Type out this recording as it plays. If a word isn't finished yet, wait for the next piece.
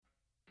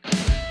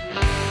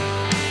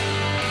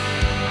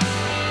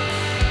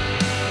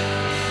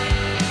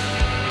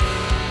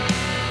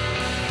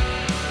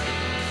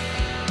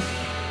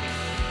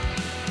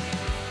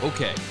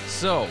Okay,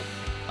 so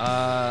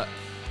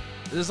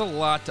there's a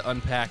lot to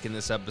unpack in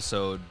this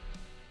episode.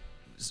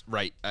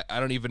 Right, I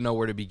don't even know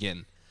where to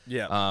begin.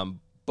 Yeah.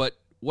 But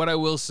what I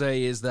will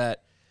say is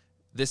that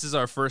this is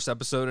our first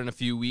episode in a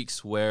few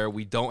weeks where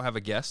we don't have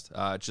a guest,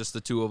 just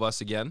the two of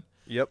us again.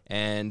 Yep.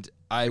 And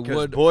I Because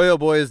would, boy, oh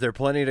boy, is there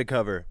plenty to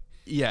cover.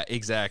 yeah,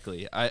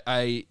 exactly.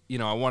 I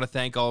want to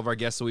thank all of our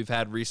guests that we've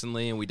had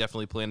recently, and we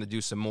definitely plan to do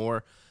some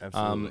more.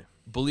 Absolutely.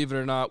 Believe it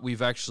or not,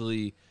 we've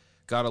actually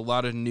got a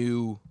lot of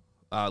new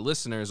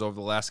listeners over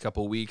the last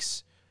couple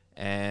weeks,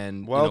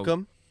 and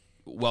Welcome.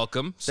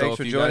 welcome. Thanks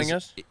for joining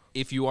us.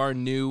 If you are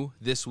new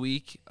this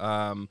week,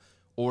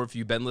 or if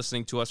you've been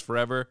listening to us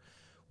forever,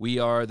 we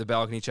are the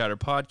Balcony Chatter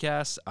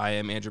Podcast. I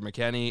am Andrew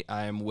McKenney.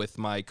 I am with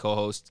my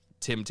co-host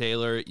Tim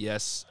Taylor.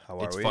 Yes, How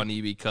are it's we?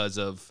 funny because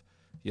of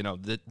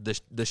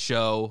the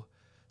show,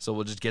 so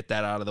we'll just get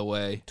that out of the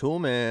way.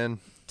 Toolman.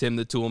 Tim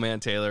the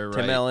Toolman Taylor,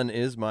 right? Tim Allen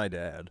is my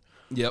dad.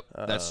 Yep,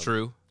 that's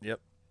true. Yep.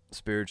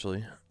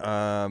 Spiritually.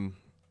 And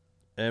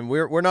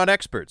we're not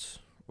experts.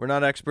 We're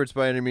not experts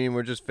by any means.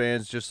 We're just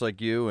fans just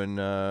like you,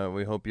 and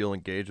we hope you'll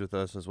engage with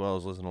us as well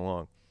as listen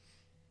along.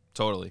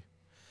 Totally.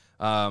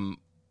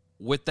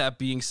 With that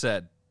being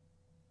said,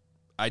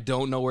 I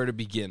don't know where to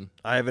begin.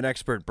 I have an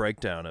expert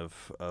breakdown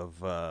of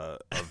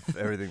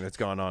everything that's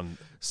gone on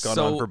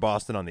So- for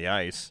Boston on the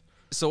ice.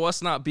 So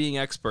us not being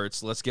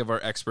experts, let's give our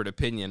expert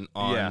opinion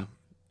on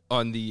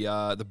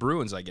the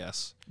Bruins, I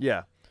guess.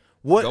 Yeah.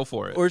 What, Go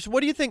for it. Or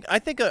what do you think? I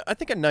think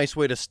a nice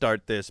way to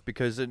start this,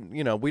 because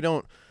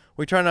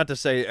we try not to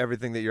say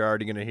everything that you're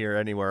already going to hear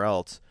anywhere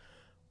else.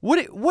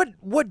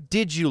 What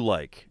did you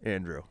like,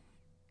 Andrew?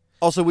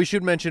 Also, we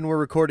should mention we're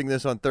recording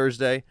this on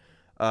Thursday,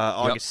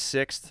 August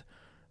 6th.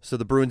 So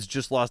the Bruins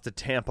just lost to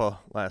Tampa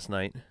last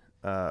night,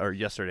 or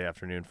yesterday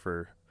afternoon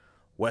for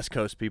West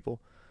Coast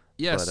people.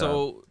 Yeah, But,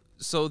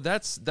 so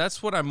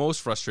that's what I'm most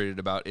frustrated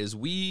about is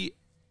we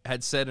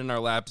had said in our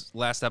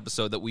last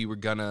episode that we were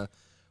gonna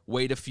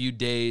wait a few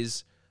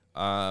days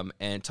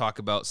and talk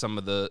about some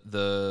of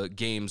the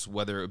games,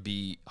 whether it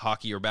be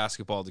hockey or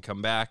basketball, to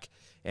come back.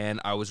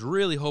 And I was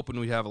really hoping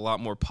we'd have a lot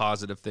more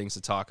positive things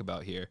to talk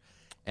about here.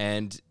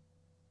 And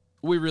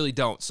we really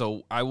don't.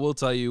 So I will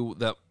tell you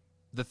that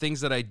the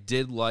things that I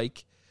did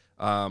like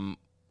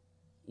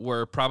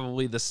were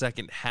probably the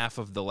second half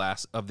of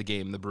the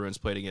game the Bruins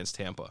played against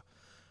Tampa.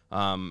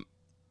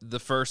 The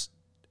first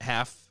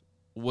half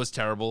was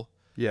terrible.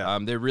 Yeah.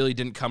 They really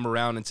didn't come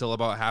around until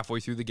about halfway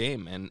through the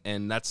game,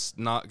 and that's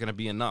not going to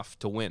be enough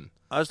to win.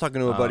 I was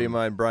talking to a buddy of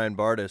mine, Brian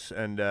Bardis,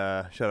 and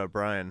shout out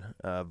Brian,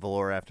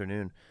 Valor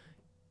Afternoon.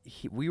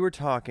 We were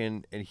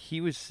talking, and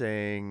he was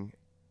saying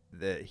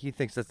that he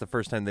thinks that's the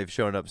first time they've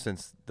shown up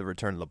since the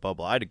return of the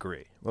bubble. I'd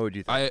agree. What would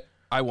you think?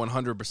 I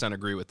 100%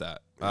 agree with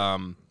that.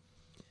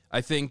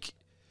 I think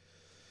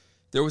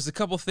there was a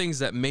couple things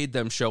that made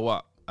them show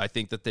up. I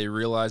think that they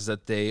realized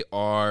that they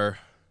are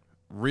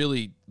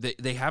really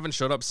they haven't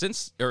showed up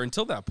since or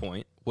until that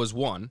point was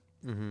one.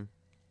 Mm-hmm.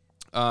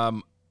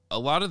 A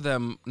lot of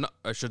them,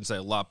 I shouldn't say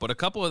a lot, but a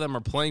couple of them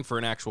are playing for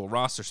an actual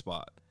roster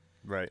spot.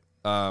 Right.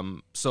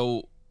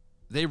 So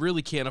they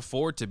really can't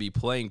afford to be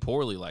playing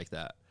poorly like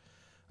that.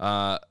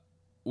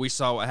 We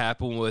saw what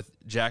happened with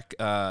Jack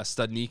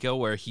Studnicka,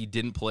 where he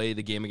didn't play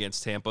the game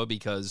against Tampa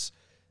because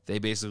they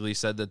basically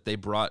said that they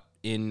brought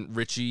in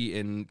Richie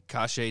and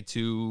Kache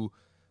to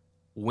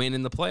win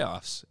in the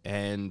playoffs,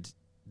 and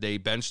they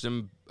benched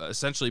him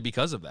essentially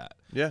because of that.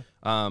 Yeah.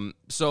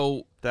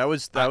 So That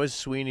was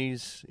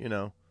Sweeney's,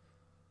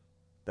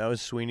 that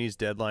was Sweeney's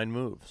deadline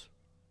moves.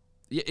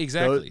 yeah,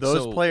 exactly.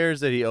 Those players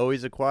that he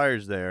always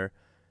acquires there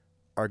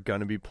are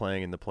going to be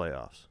playing in the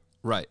playoffs.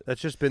 Right. That's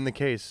just been the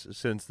case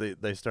since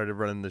they started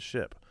running the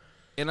ship.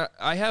 And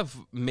I have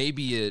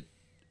maybe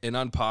an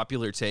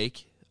unpopular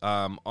take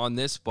on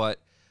this, but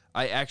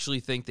I actually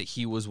think that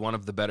he was one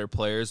of the better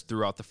players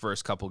throughout the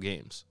first couple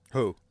games.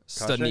 Who?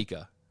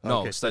 Studnicka. No,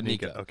 Okay,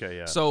 Studnicka. Okay,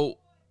 yeah. So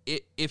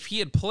if he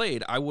had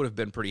played, I would have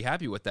been pretty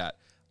happy with that.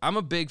 I'm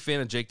a big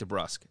fan of Jake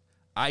DeBrusk.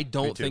 I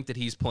don't too. think that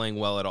he's playing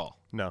well at all.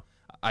 No.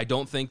 I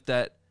don't think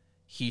that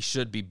he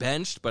should be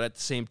benched, but at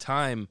the same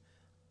time,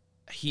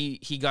 he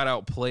got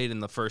outplayed in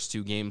the first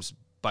two games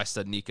by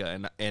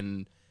Studnicka,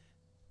 and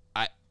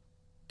I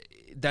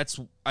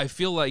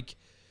feel like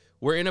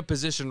we're in a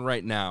position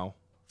right now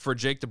for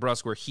Jake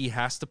DeBrusk where he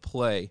has to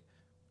play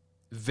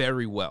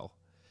very well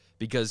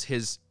because he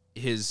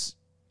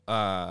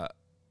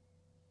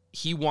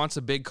wants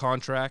a big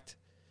contract,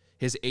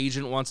 his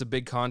agent wants a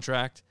big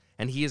contract,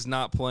 and he is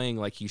not playing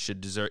like he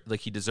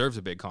deserves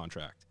a big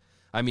contract.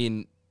 I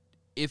mean,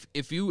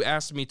 if you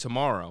asked me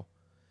tomorrow,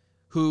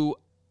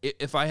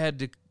 if I had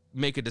to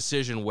make a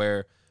decision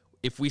where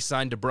if we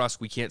sign DeBrusk,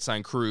 we can't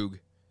sign Krug,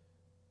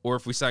 or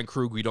if we sign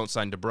Krug, we don't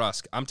sign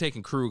DeBrusk, I'm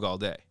taking Krug all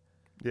day.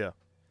 Yeah.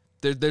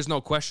 There's no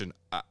question.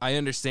 I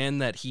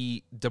understand that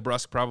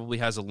DeBrusk probably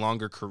has a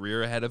longer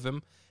career ahead of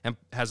him and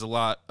has a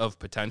lot of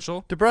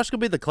potential. DeBrusk will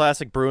be the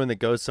classic Bruin that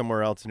goes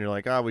somewhere else, and you're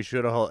like, we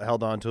should have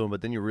held on to him,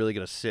 but then you're really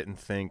going to sit and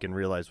think and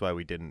realize why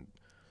we didn't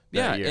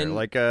that year. And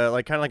like kind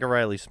of like a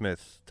Riley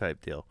Smith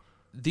type deal.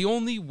 the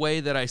only way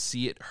that I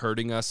see it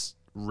hurting us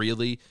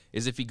really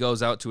is if he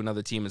goes out to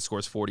another team and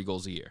scores 40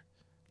 goals a year.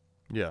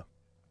 Yeah.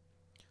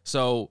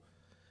 So,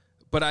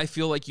 but I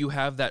feel like you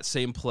have that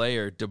same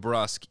player,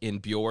 DeBrusk, in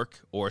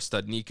Bjork or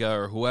Studnicka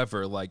or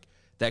whoever, like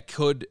that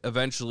could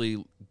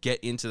eventually get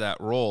into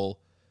that role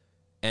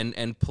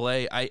and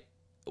play.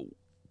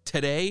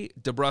 Today,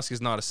 DeBrusk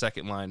is not a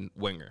second line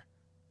winger.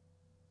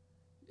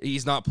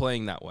 He's not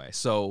playing that way.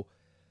 So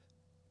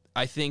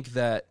I think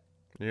that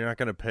you're not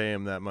going to pay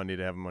him that money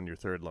to have him on your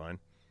third line.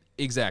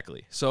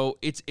 Exactly. So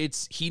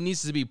it's he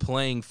needs to be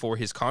playing for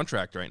his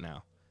contract right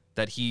now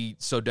that he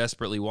so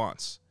desperately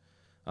wants.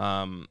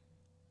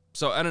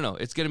 So I don't know.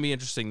 It's going to be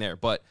interesting there.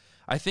 But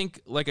I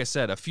think, like I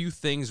said, a few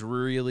things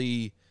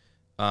really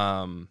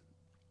made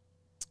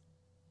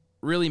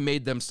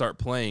them start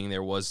playing.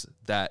 There was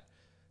that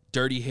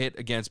dirty hit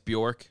against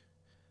Bjork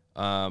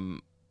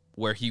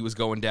where he was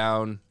going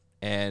down,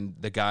 and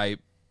the guy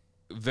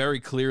very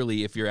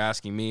clearly, if you're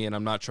asking me, and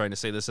I'm not trying to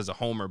say this as a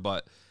homer,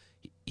 but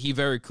he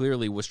very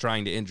clearly was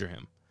trying to injure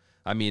him.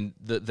 I mean,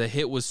 the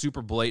hit was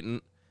super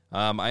blatant.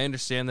 I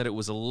understand that it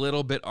was a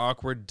little bit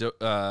awkward.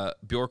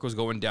 Bjork was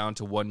going down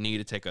to one knee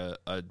to take a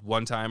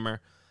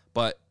one-timer,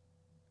 but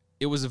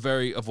it was a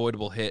very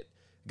avoidable hit.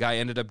 Guy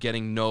ended up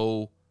getting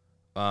no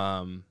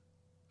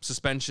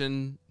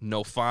suspension,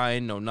 no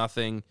fine, no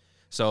nothing.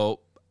 So,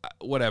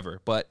 whatever.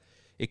 But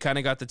it kind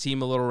of got the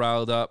team a little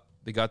riled up.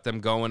 They got them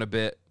going a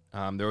bit.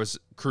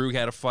 Krug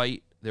had a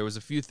fight. There was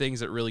a few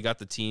things that really got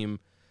the team,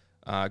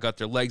 got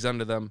their legs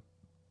under them.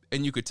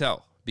 And you could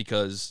tell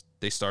because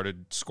they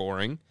started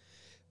scoring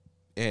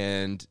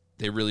and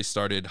they really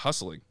started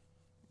hustling.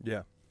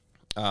 Yeah.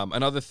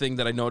 Another thing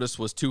that I noticed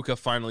was Tuukka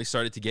finally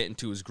started to get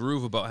into his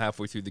groove about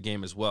halfway through the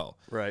game as well.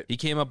 Right. He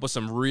came up with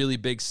some really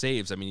big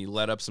saves. I mean, he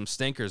let up some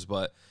stinkers,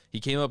 but he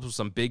came up with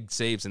some big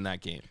saves in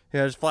that game.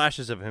 Yeah, there's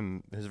flashes of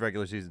him, his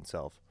regular season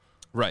self.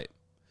 Right.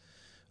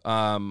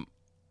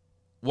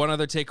 One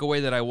other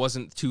takeaway that I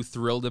wasn't too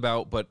thrilled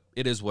about, but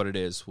it is what it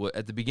is.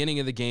 At the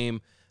beginning of the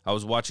game, I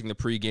was watching the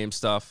pregame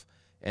stuff,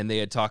 and they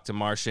had talked to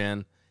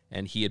Marchand,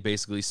 and he had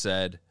basically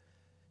said,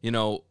 you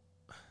know,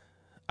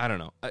 I don't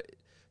know.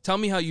 Tell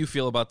me how you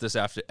feel about this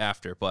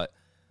after, but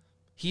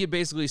he had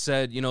basically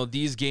said, you know,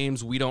 these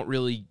games we don't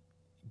really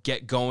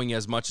get going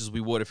as much as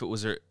we would if it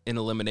was an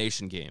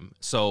elimination game.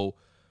 So,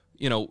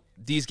 you know,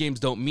 these games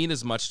don't mean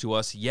as much to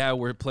us. Yeah,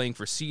 we're playing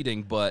for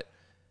seeding, but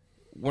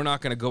we're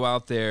not going to go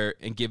out there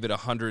and give it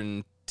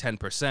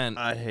 110%.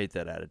 I hate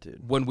that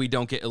attitude. When we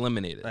don't get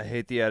eliminated. I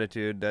hate the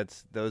attitude.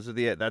 That's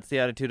the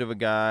attitude of a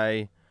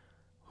guy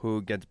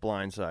who gets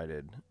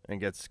blindsided and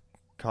gets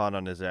caught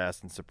on his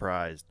ass and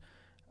surprised.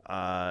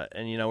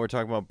 And, you know, we're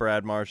talking about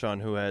Brad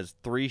Marchand, who has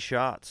 3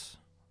 shots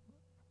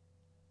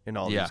in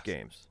all these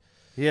games.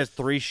 He has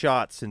 3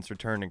 shots since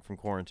returning from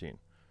quarantine.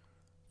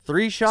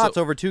 3 shots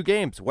over 2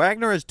 games.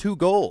 Wagner has 2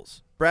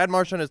 goals. Brad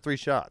Marchand has 3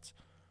 shots.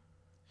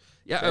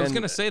 Yeah, I was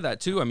going to say that,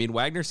 too. I mean,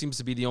 Wagner seems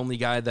to be the only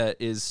guy that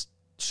is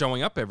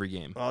showing up every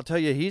game. I'll tell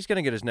you, he's going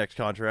to get his next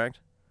contract.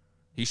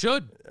 He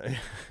should.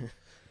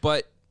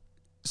 But,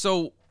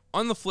 so,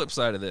 on the flip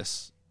side of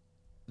this,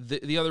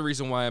 the other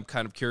reason why I'm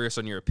kind of curious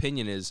on your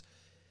opinion is,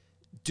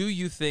 do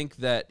you think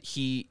that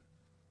he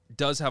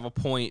does have a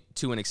point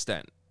to an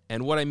extent?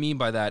 And what I mean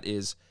by that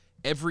is,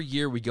 every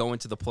year we go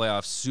into the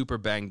playoffs super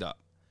banged up,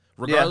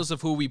 regardless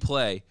of who we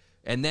play,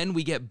 and then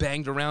we get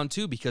banged around,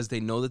 too, because they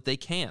know that they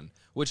can.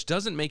 Which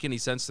doesn't make any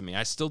sense to me.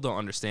 I still don't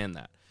understand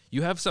that.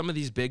 You have some of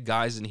these big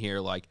guys in here,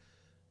 like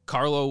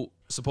Carlo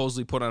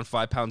supposedly put on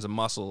 5 pounds of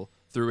muscle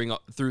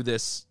through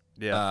this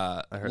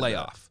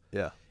layoff. That.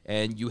 Yeah.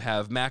 And you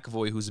have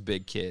McAvoy, who's a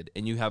big kid,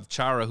 and you have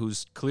Chara,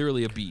 who's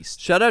clearly a beast.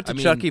 Shout out to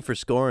Chucky for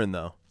scoring,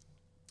 though.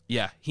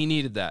 Yeah, he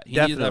needed that. He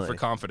Definitely. needed that for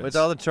confidence. With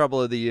all the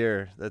trouble of the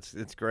year,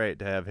 it's great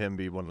to have him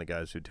be one of the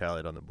guys who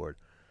tallied on the board.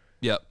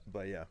 Yep.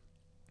 But yeah.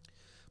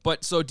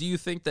 But so do you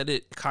think that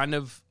it kind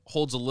of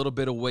holds a little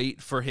bit of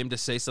weight for him to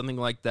say something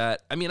like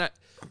that? I mean,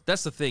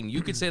 that's the thing.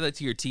 You could say that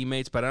to your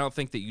teammates, but I don't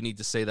think that you need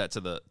to say that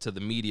to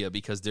the media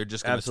because they're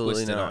just going to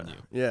twist it on you.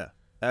 Yeah,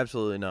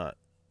 absolutely not.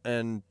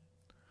 And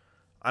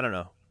I don't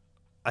know.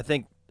 I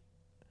think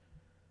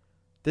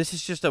this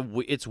is just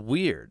it's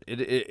weird.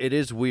 It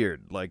is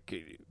weird. Like,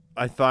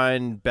 I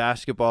find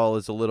basketball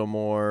is a little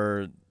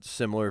more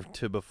similar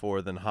to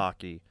before than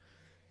hockey.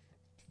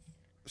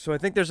 So I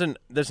think there's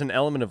an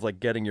element of like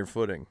getting your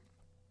footing.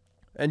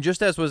 And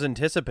just as was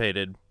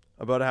anticipated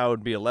about how it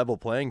would be a level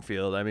playing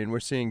field, I mean, we're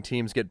seeing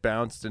teams get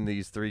bounced in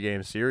these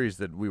 3-game series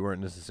that we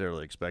weren't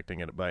necessarily expecting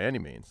it by any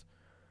means.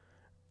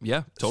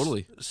 Yeah,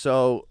 totally.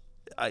 So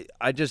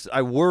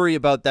I worry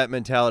about that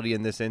mentality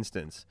in this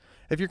instance.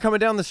 If you're coming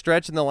down the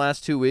stretch in the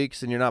last 2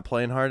 weeks and you're not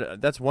playing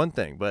hard, that's one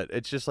thing. But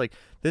it's just like,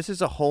 this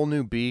is a whole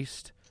new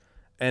beast.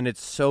 And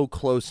it's so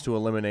close to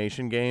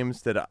elimination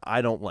games that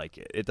I don't like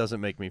it. It doesn't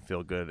make me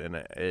feel good, and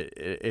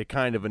it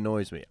kind of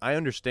annoys me. I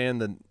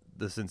understand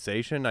the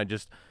sensation. I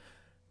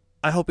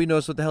hope he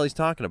knows what the hell he's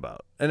talking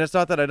about. And it's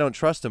not that I don't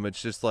trust him.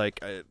 It's just like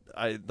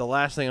the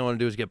last thing I want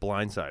to do is get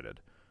blindsided.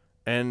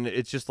 And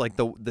it's just like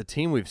the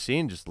team we've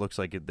seen just looks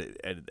like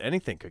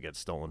anything could get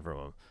stolen from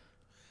him.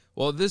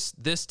 Well,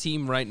 this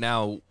team right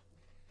now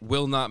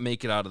will not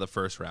make it out of the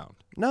first round.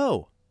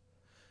 No.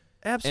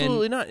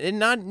 Absolutely not. And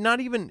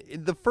not even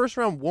the first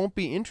round won't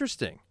be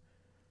interesting.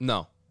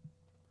 No.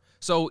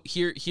 So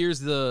here's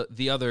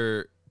the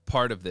other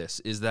part of this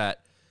is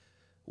that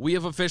we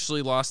have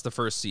officially lost the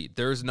first seed.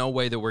 There is no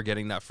way that we're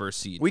getting that first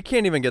seed. We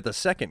can't even get the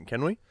second,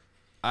 can we?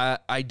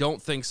 I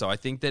don't think so. I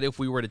think that if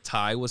we were to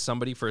tie with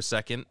somebody for a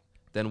second,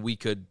 then we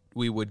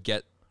would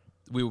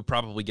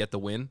probably get the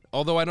win.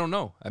 Although I don't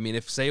know. I mean,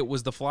 if say it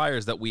was the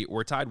Flyers that we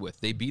were tied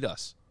with, they beat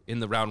us in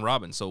the round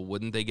robin, so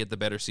wouldn't they get the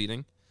better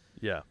seeding?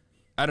 Yeah.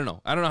 I don't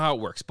know. I don't know how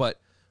it works, but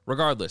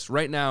regardless,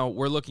 right now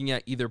we're looking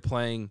at either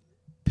playing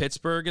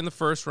Pittsburgh in the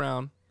first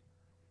round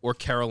or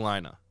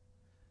Carolina.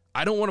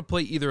 I don't want to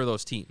play either of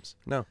those teams.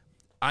 No.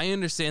 I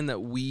understand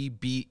that we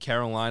beat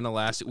Carolina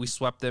last. We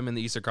swept them in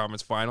the Eastern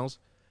Conference Finals,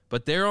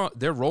 but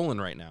they're rolling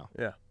right now.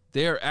 Yeah.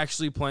 They're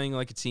actually playing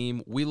like a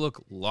team. We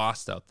look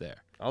lost out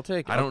there. I'll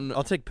take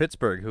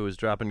Pittsburgh, who is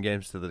dropping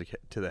games to the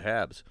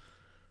Habs.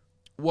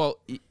 Well,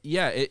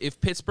 yeah,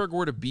 if Pittsburgh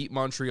were to beat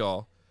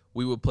Montreal,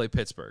 we would play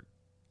Pittsburgh.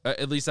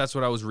 At least that's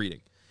what I was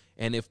reading.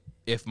 And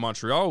if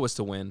Montreal was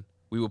to win,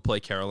 we would play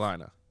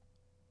Carolina.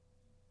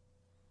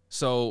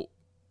 So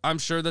I'm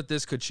sure that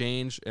this could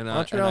change. And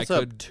Montreal's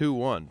up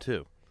 2-1,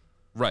 too.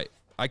 Right.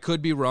 I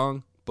could be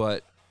wrong,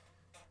 but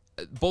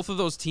both of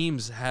those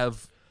teams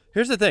have...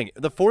 Here's the thing.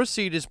 The 4th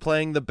seed is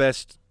playing the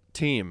best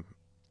team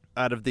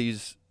out of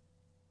these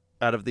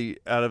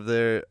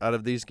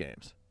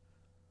games.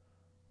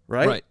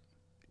 Right? Right.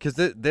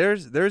 Because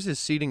there's his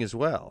seeding as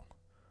well.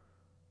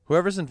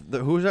 Whoever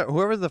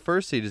the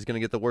first seed is going to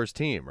get the worst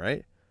team,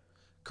 right?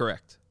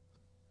 Correct.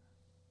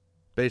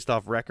 Based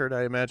off record,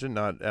 I imagine,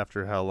 not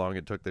after how long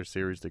it took their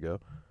series to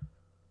go.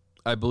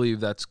 I believe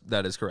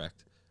that is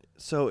correct.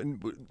 So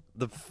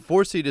the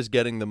 4 seed is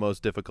getting the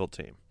most difficult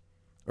team,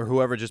 or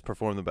whoever just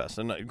performed the best.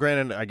 And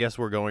granted, I guess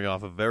we're going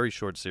off a very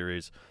short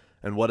series,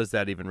 and what does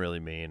that even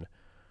really mean?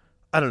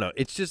 I don't know.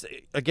 It's just,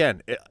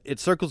 again, it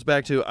circles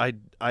back to I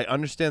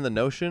understand the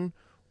notion.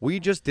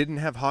 We just didn't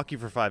have hockey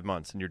for 5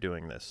 months, and you're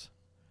doing this.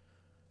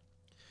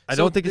 I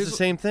don't think it's the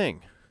same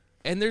thing.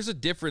 And there's a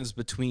difference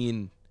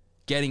between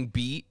getting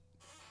beat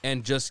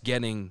and just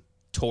getting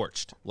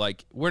torched.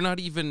 Like, we're not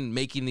even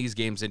making these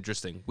games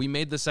interesting. We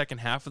made the second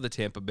half of the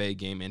Tampa Bay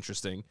game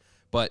interesting,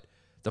 but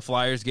the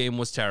Flyers game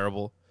was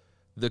terrible.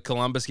 The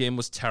Columbus game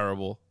was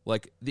terrible.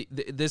 Like,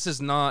 this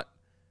is not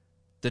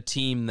the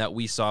team that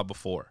we saw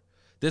before.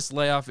 This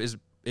layoff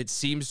it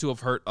seems to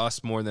have hurt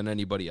us more than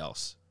anybody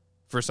else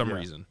for some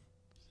reason.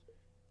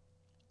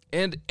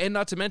 And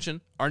not to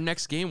mention, our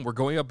next game, we're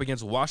going up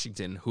against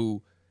Washington,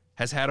 who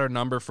has had our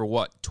number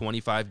for,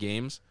 25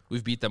 games?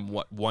 We've beat them,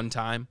 one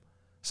time?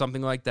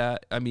 Something like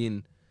that. I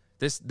mean,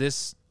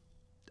 this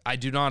I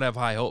do not have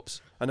high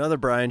hopes. Another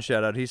Brian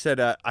shout-out. He said,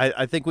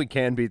 I think we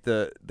can beat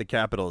the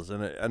Capitals.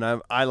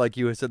 And I like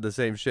you, said the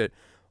same shit.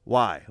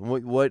 Why?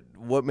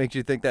 What makes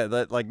you think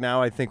that? Like,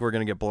 now I think we're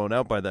going to get blown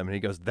out by them. And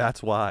he goes,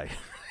 that's why.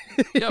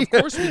 Yeah, of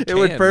course we can.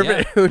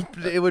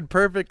 It would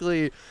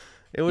perfectly...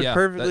 It would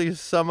perfectly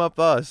sum up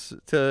us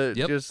to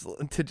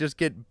just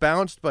get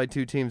bounced by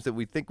two teams that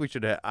we think we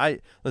should have.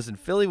 Listen,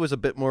 Philly was a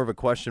bit more of a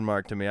question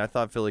mark to me. I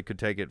thought Philly could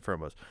take it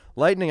from us.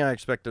 Lightning, I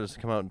expected us to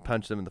come out and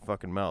punch them in the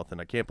fucking mouth,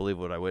 and I can't believe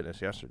what I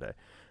witnessed yesterday.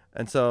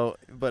 And so,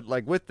 but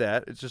like with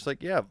that, it's just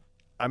like, yeah,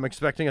 I'm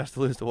expecting us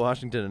to lose to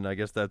Washington, and I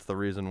guess that's the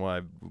reason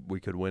why we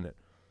could win it.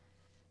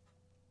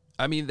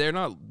 I mean, they're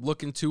not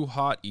looking too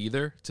hot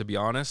either, to be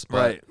honest. But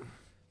right.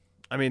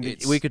 I mean,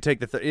 we could take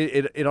the third.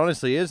 It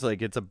honestly is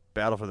like it's a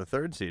battle for the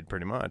third seed,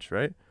 pretty much,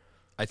 right?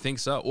 I think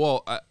so.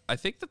 Well, I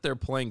think that they're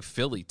playing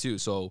Philly too,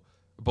 so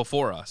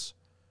before us.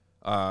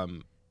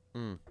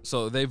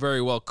 So they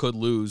very well could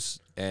lose,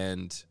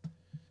 and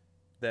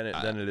then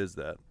it is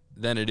that.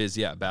 Then it is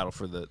battle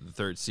for the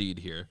third seed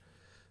here.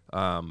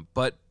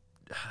 But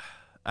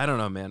I don't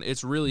know, man.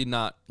 It's really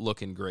not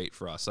looking great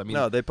for us. I mean,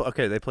 no, they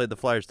played the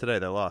Flyers today.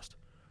 They lost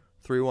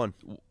 3-1.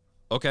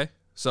 Okay,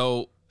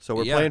 so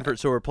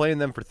we're playing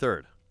them for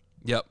third.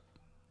 Yep.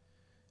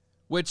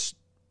 Which,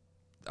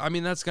 I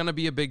mean, that's going to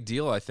be a big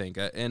deal, I think.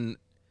 And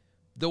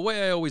the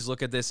way I always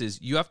look at this is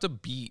you have to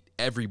beat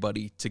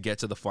everybody to get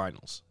to the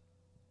finals.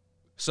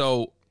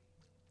 So,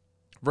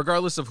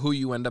 regardless of who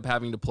you end up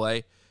having to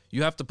play,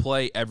 you have to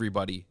play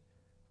everybody.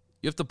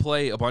 You have to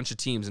play a bunch of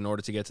teams in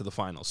order to get to the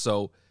finals.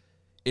 So,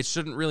 it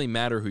shouldn't really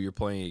matter who you're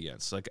playing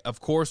against. Like, of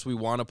course, we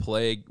want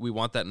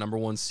that number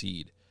one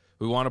seed.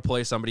 We want to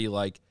play somebody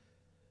like,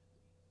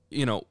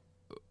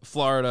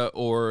 Florida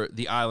or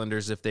the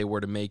Islanders if they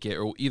were to make it,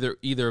 or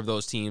either of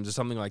those teams or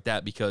something like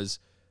that, because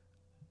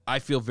I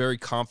feel very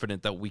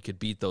confident that we could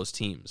beat those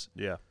teams.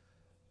 Yeah.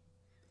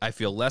 I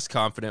feel less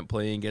confident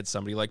playing against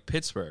somebody like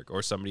Pittsburgh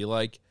or somebody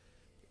like,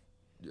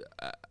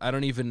 I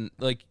don't even,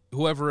 like,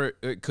 whoever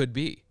it could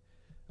be.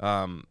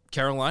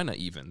 Carolina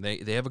even.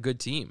 They have a good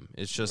team.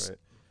 It's just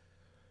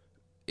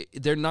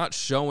they're not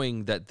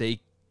showing that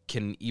they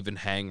can even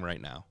hang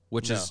right now,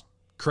 which is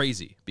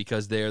crazy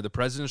because they're the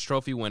President's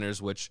Trophy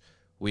winners, which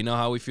We know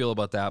how we feel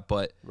about that,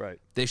 but Right.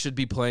 they should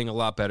be playing a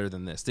lot better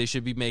than this. They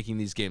should be making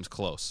these games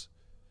close.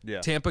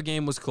 Yeah. Tampa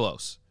game was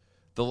close.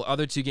 The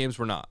other two games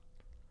were not.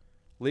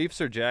 Leafs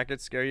or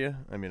Jackets scare you?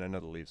 I mean, I know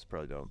the Leafs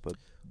probably don't, but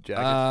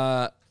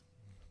Jackets.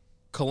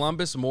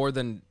 Columbus more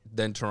than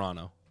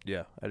Toronto.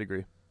 Yeah, I'd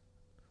agree.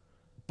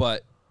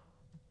 But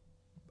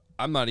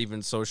I'm not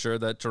even so sure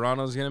that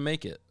Toronto's going to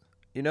make it.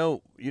 You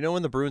know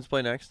when the Bruins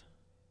play next?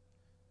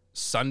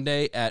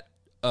 Sunday at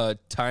a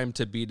time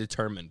to be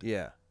determined.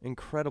 Yeah,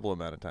 incredible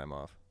amount of time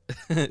off.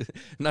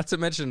 Not to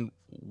mention,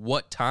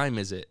 what time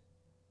is it?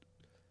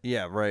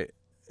 Yeah, right.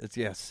 It's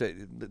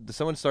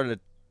someone started at,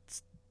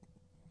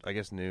 I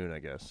guess, noon.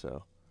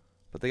 So,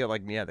 but they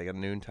got they got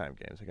noontime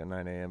games. They got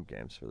 9 a.m.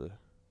 games for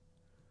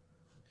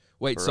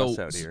Wait, us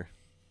out here.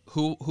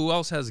 Who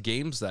else has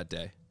games that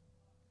day?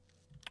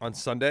 On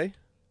Sunday?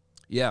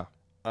 Yeah.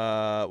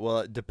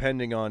 Well,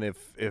 depending on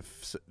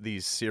if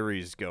these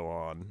series go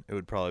on, it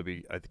would probably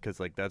be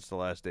because that's the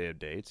last day of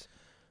dates.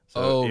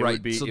 So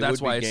right. So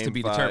that's why it's to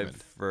be determined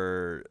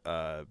for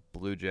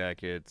Blue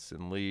Jackets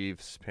and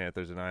Leafs,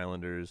 Panthers and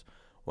Islanders,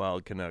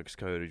 Wild, Canucks,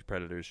 Coyotes,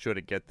 Predators. Should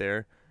it get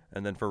there,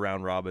 and then for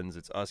round robins,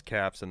 it's us,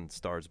 Caps, and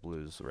Stars,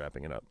 Blues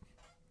wrapping it up.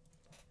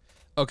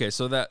 Okay,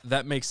 so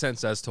that makes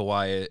sense as to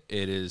why it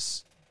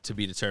is to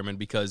be determined,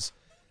 because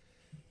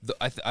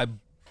I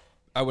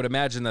would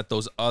imagine that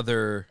those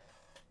other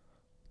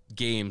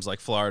games like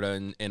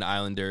Florida and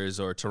Islanders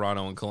or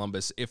Toronto and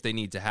Columbus, if they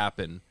need to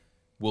happen,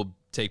 will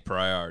take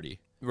priority.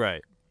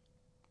 Right.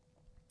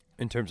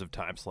 In terms of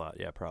time slot,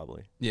 yeah,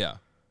 probably. Yeah.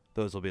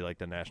 Those will be like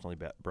the nationally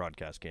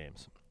broadcast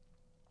games.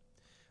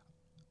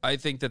 I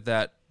think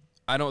that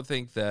I don't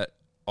think that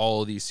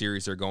all of these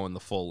series are going the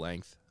full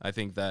length. I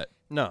think that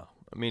No,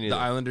 I mean the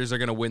Islanders are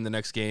going to win the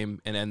next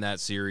game and end that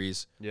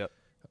series. Yep.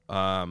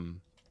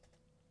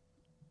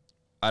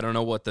 I don't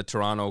know what the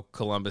Toronto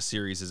Columbus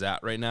series is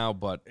at right now,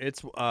 but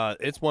it's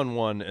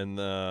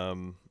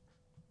 1-1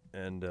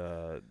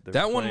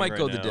 that one might right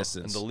go now, the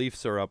distance. And the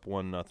Leafs are up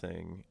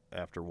 1-0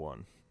 after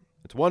 1.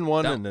 It's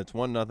 1-1 and it's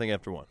 1-0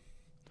 after 1.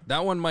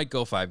 That one might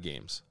go 5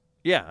 games.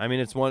 Yeah, I mean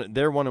it's one.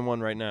 They're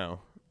 1-1 right now.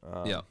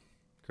 Yeah.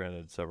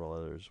 Granted, several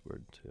others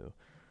were too,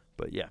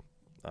 but yeah,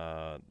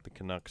 the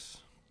Canucks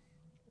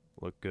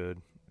look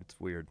good. It's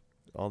weird.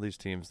 All these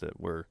teams that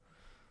were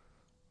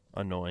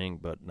annoying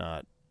but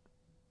not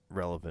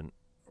relevant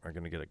are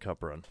going to get a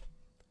cup run.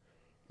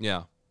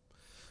 Yeah.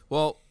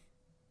 Well,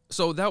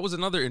 so that was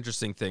another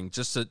interesting thing.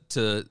 Just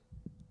to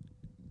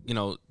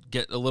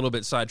get a little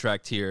bit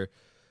sidetracked here.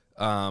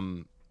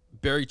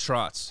 Barry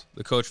Trotz,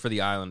 the coach for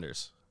the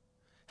Islanders,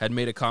 had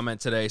made a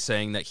comment today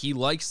saying that he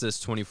likes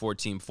this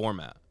 24-team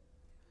format,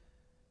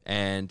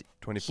 and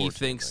he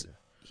thinks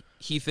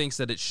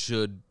that it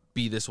should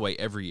be this way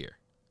every year.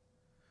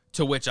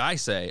 To which I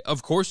say,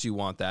 of course you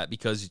want that,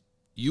 because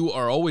you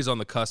are always on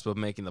the cusp of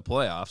making the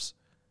playoffs,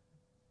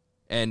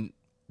 and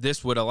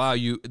this would allow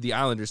the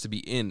Islanders to be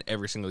in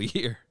every single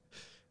year.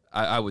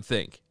 I would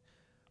think,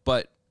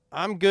 but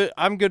I'm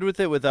good with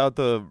it without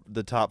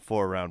the top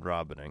 4 round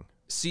robining.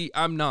 See,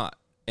 I'm not.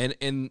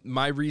 And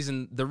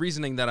the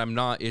reasoning that I'm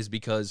not is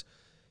because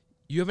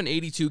you have an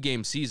 82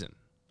 game season.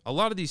 A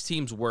lot of these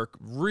teams work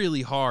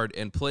really hard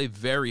and play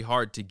very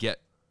hard to get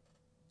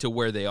to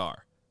where they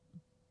are.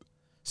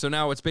 So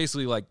now it's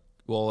basically like,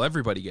 well,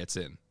 everybody gets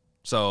in.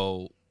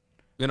 So,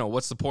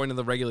 what's the point of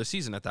the regular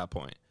season at that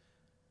point?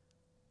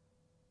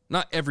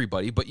 Not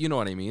everybody, but you know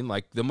what I mean?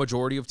 Like the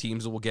majority of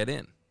teams will get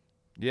in.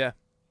 Yeah.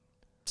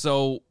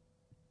 So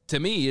to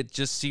me, it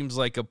just seems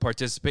like a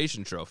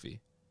participation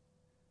trophy.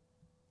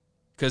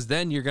 Because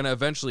then you're going to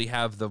eventually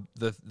have the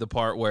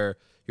part where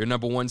your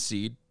number 1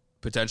 seed,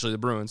 potentially the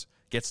Bruins,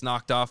 gets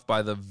knocked off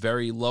by the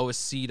very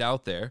lowest seed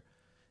out there.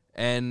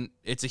 And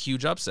it's a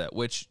huge upset,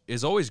 which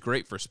is always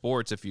great for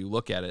sports if you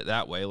look at it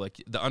that way.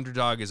 Like the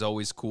underdog is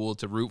always cool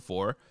to root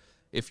for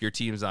if your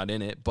team's not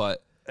in it.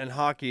 And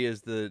hockey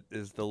is the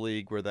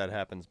league where that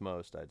happens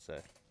most, I'd say.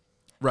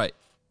 Right.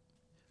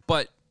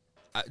 But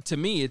to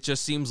me, it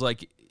just seems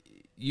like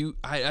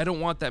I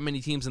don't want that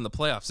many teams in the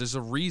playoffs. There's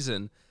a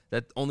reason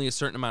that only a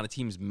certain amount of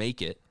teams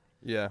make it.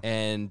 Yeah.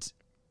 And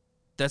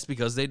that's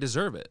because they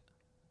deserve it.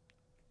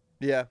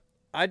 Yeah.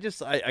 I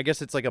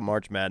guess it's like a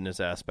March Madness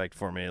aspect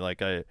for me.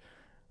 Like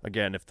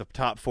again, if the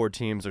top 4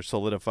 teams are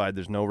solidified,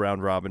 there's no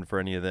round robin for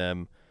any of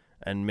them,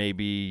 and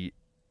maybe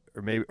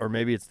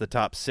it's the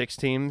top 6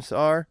 teams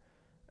are,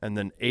 and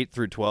then 8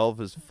 through 12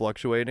 is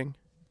fluctuating.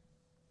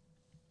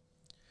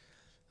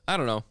 I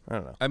don't know.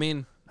 I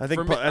mean, I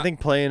think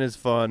playing is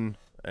fun,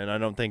 and I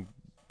don't think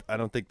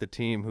the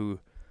team who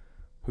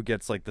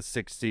gets like the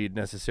 6th seed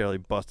necessarily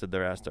busted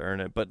their ass to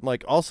earn it. But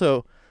like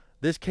also,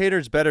 this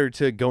caters better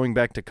to going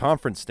back to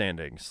conference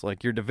standings.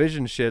 Like your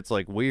division shit's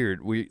like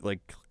weird. We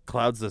like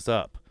clouds this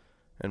up,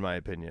 in my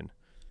opinion.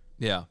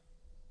 Yeah.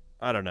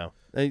 I don't know.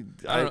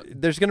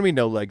 There's gonna be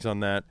no legs on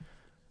that.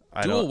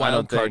 Do a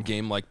wild card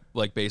game like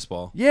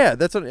baseball. Yeah,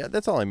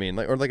 that's all I mean.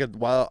 Like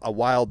a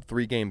wild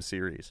 3-game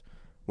series,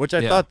 which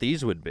I thought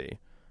these would be.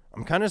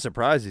 I'm kind of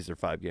surprised these are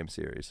 5-game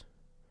series.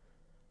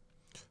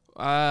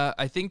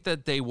 I think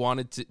that they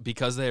wanted to,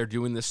 because they are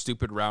doing this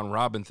stupid round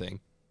robin thing.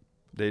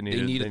 They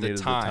needed the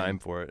time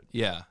for it.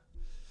 Yeah.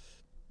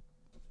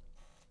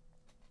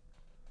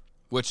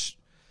 Which,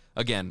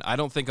 again, I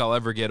don't think I'll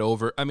ever get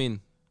over. I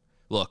mean,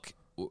 look,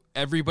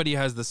 everybody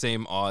has the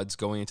same odds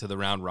going into the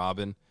round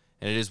robin,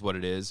 and it is what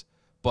it is.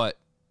 But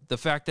the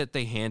fact that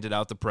they handed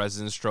out the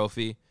President's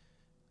Trophy,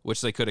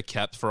 which they could have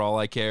kept for all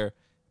I care,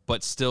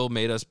 but still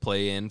made us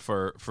play in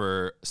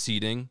for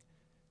seeding,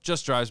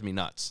 just drives me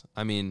nuts.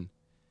 I mean,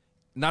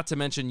 not to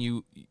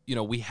mention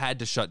we had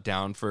to shut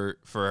down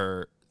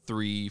for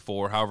 3,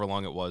 4, however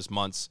long it was,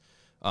 months.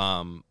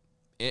 And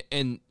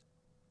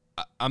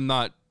I'm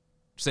not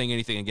saying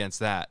anything against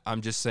that.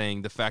 I'm just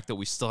saying the fact that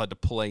we still had to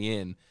play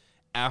in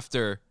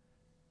after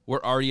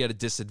we're already at a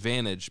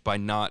disadvantage by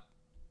not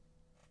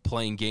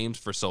playing games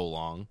for so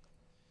long.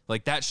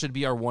 Like, that should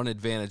be our one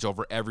advantage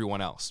over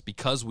everyone else,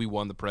 because we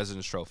won the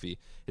President's Trophy,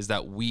 is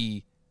that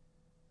we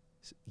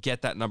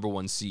get that number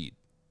 1 seed.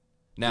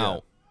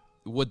 Now,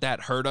 would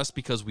that hurt us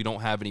because we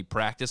don't have any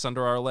practice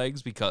under our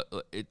legs? Because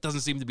it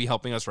doesn't seem to be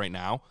helping us right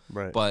now.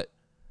 Right. But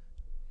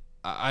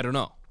I don't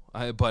know.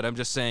 But I'm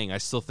just saying, I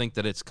still think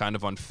that it's kind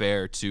of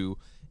unfair to,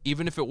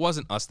 even if it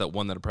wasn't us that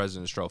won the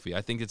President's Trophy,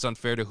 I think it's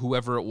unfair to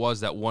whoever it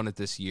was that won it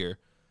this year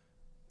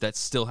that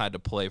still had to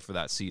play for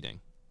that seeding.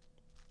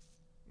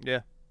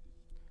 Yeah.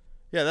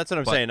 Yeah, that's what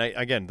I'm saying.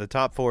 Again, the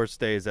top 4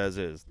 stays as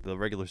is. The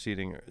regular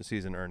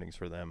season earnings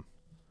for them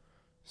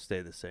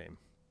stay the same.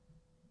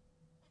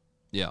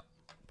 Yeah.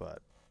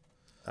 But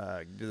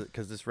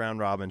because this round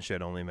robin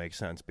shit only makes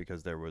sense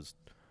because there was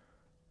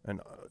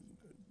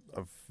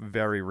a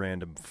very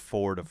random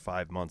 4 to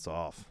 5 months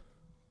off.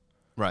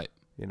 Right.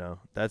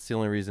 That's the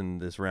only reason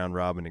this round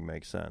robining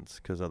makes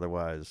sense, because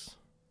otherwise,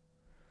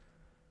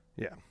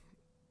 yeah,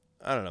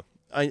 I don't know.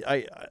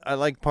 I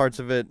like parts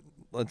of it.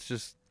 Let's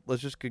just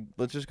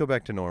go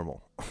back to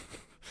normal.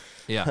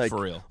 Yeah,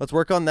 for real. Let's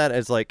work on that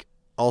as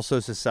also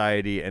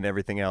society and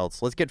everything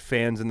else. Let's get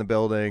fans in the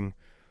building.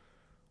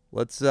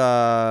 Let's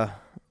I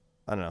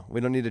don't know.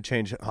 We don't need to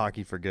change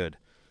hockey for good.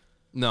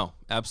 No,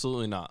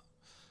 absolutely not.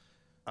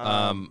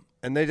 And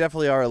they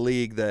definitely are a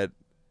league that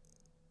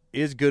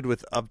is good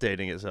with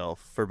updating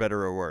itself, for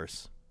better or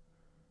worse.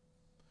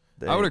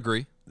 I would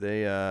agree.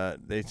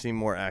 They seem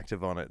more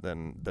active on it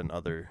than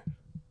other.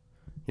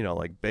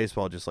 Like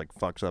baseball just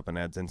fucks up and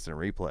adds instant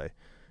replay.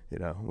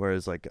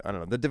 Whereas I don't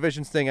know, the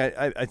divisions thing.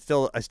 I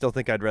still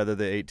think I'd rather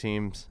the 8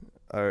 teams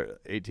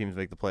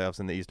make the playoffs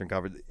in the Eastern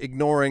Conference.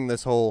 Ignoring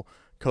this whole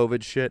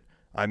COVID shit,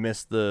 I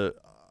miss the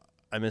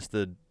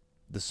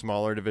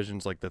smaller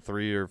divisions, like the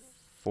 3 or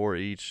 4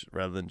 each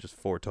rather than just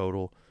 4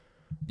 total.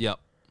 Yep.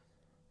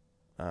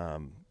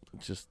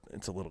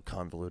 It's a little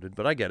convoluted,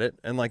 but I get it.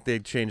 And they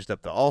changed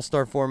up the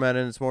All-Star format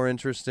and it's more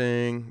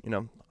interesting.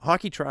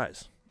 Hockey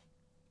tries.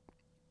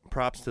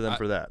 Props to them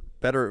for that.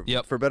 Better,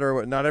 yep. For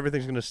better. Not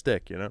everything's going to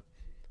stick,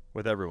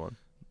 with everyone.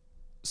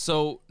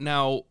 So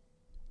now,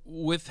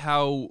 with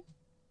how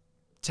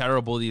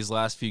terrible these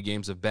last few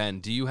games have been,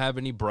 do you have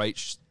any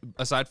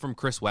aside from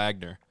Chris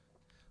Wagner,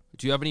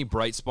 do you have any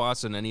bright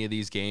spots in any of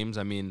these games?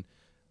 I mean,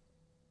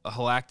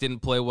 Halak didn't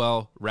play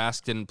well.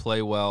 Rask didn't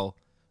play well.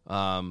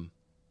 Do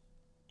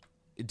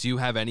you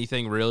have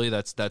anything really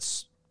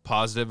that's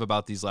positive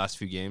about these last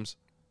few games?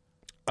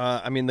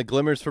 I mean, the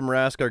glimmers from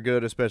Rask are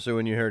good, especially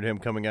when you heard him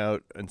coming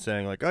out and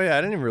saying, oh, yeah,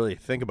 I didn't even really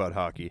think about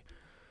hockey.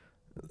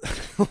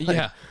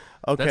 Yeah.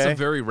 Okay. That's a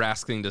very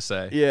Rask thing to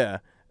say. Yeah.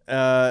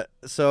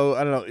 So,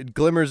 I don't know.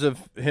 Glimmers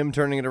of him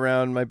turning it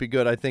around might be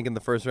good. I think in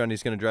the first round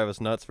he's going to drive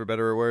us nuts, for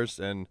better or worse.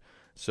 And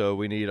so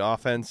we need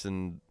offense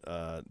and,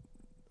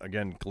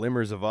 again,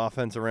 glimmers of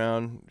offense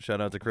around. Shout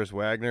out to Chris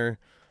Wagner.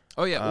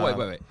 Oh, yeah.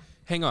 Wait.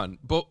 Hang on.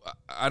 But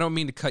I don't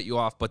mean to cut you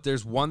off, but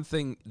there's one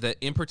thing that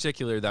in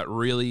particular that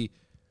really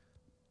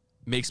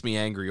makes me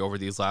angry over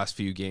these last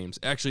few games.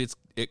 Actually,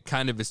 it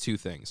kind of is 2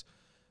 things.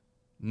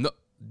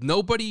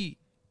 Nobody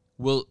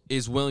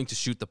is willing to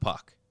shoot the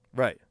puck.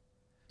 Right.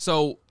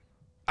 So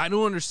I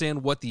don't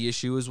understand what the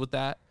issue is with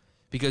that,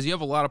 because you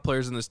have a lot of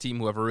players in this team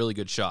who have a really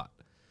good shot.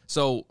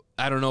 So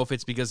I don't know if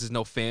it's because there's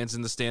no fans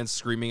in the stands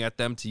screaming at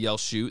them to yell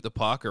shoot the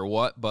puck or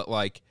what, but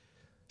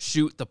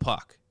shoot the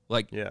puck.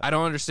 Yeah. I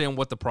don't understand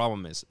what the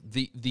problem is.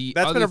 That's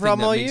been a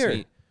problem all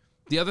year.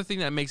 The other thing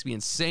that makes me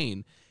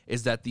insane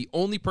is that the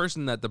only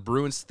person that the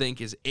Bruins think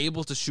is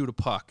able to shoot a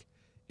puck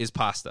is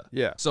Pasta.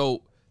 Yeah.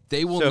 So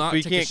they will not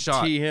take a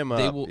shot. Tee him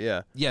they up. will,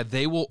 yeah.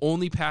 They will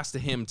only pass to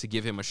him to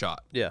give him a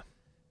shot. Yeah.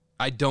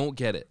 I don't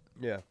get it.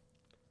 Yeah.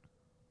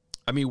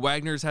 I mean,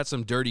 Wagner's had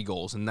some dirty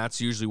goals, and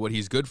that's usually what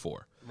he's good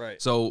for.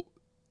 Right. So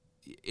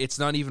it's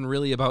not even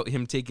really about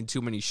him taking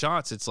too many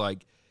shots. It's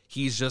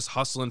he's just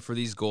hustling for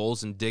these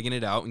goals and digging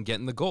it out and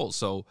getting the goals.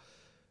 So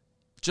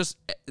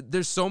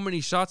there's so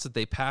many shots that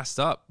they passed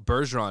up.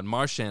 Bergeron,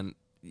 Marchand,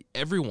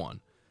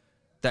 everyone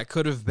that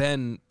could have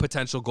been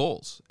potential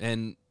goals,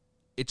 and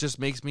it just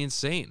makes me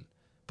insane.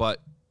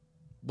 But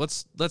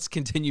let's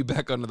continue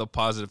back onto the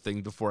positive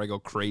thing before I go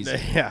crazy.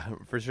 Yeah,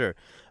 for sure.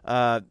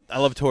 I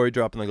love Torrey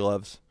dropping the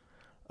gloves.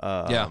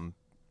 Yeah,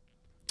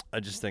 I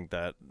just think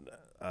that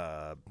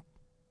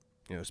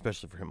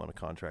especially for him on a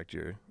contract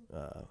year.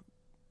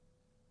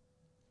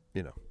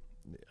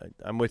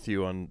 I'm with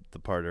you on the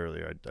part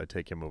earlier. I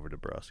take him over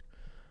DeBrusque.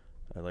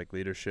 I like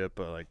leadership.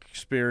 I like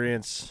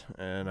experience,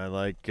 and I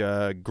like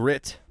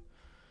grit.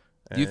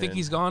 Do you think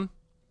he's gone?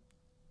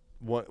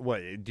 What?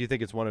 Do you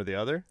think it's one or the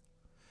other?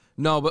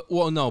 No,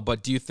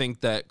 but do you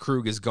think that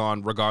Krug is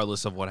gone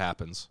regardless of what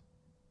happens?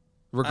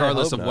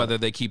 Regardless of not. whether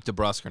they keep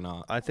DeBrusque or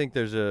not. I think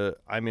there's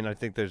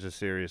a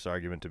serious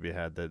argument to be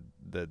had that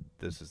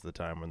this is the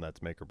time when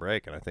that's make or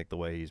break, and I think the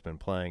way he's been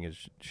playing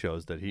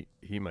shows that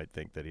he might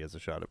think that he has a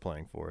shot at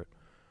playing for it.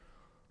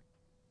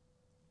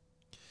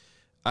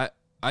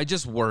 I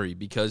just worry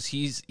because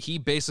he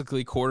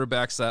basically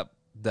quarterbacks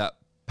that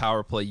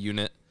power play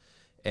unit,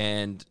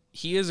 and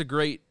he is a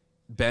great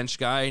bench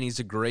guy and he's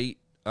a great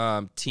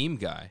team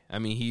guy. I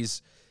mean,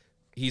 he's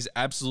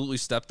absolutely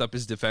stepped up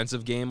his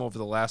defensive game over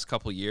the last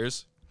couple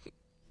years.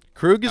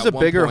 Krug is a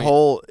bigger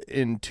hole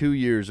in 2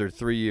 years or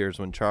 3 years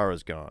when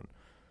Chara's gone.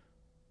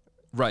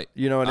 Right.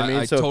 You know what I mean?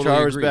 I so totally if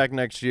Chara's agree. back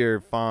next year,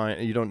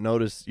 fine. You don't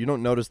notice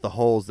the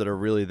holes that are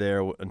really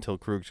there until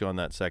Krug's gone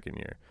that second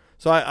year.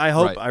 So I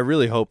hope, Right. I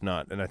really hope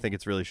not, and I think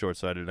it's really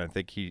short-sighted, and I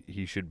think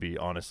he should be,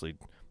 honestly,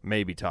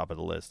 maybe top of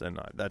the list, and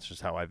that's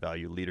just how I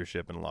value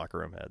leadership and locker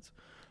room heads.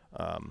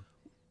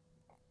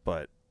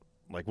 But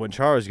like when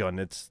Chara's gone,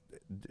 it's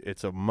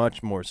a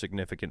much more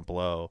significant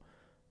blow,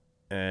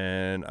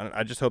 and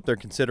I just hope they're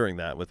considering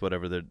that with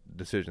whatever the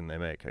decision they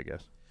make, I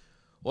guess.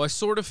 Well, I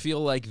sort of feel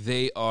like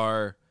they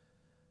are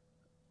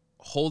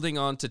holding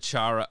on to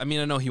Chara. I mean,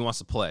 I know he wants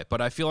to play,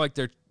 but I feel like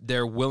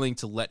they're willing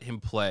to let him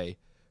play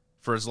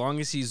for as long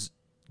as he's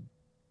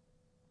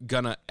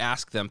gonna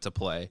ask them to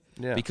play,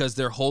 because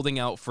they're holding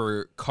out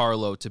for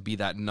Carlo to be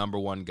that number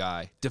one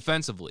guy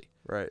defensively.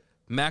 Right.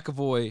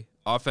 McAvoy,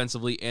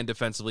 offensively and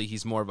defensively,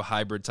 he's more of a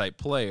hybrid type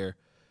player.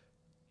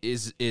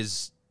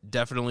 Is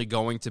definitely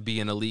going to be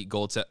an elite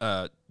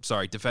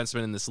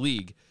defenseman in this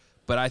league,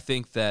 but I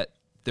think that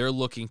they're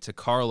looking to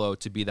Carlo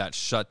to be that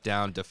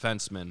shutdown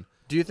defenseman.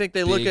 Do you think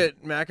they look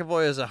at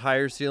McAvoy as a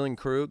higher ceiling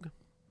Krug?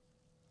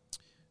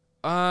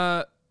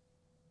 I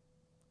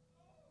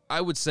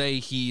would say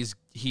he's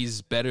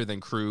better than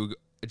Krug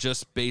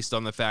just based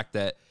on the fact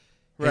that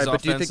Right,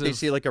 but do you think they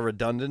see like a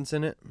redundance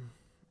in it?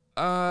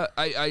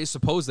 I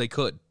suppose they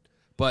could.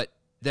 But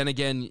then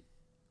again,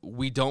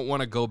 we don't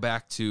want to go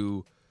back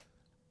to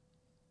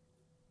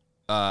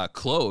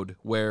Claude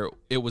where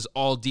it was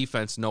all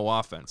defense, no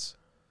offense.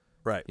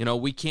 Right. You know,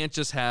 we can't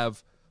just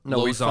have No,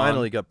 we Lozon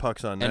finally got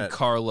pucks on net and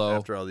Carlo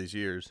after all these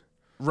years.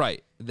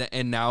 Right.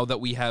 And now that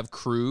we have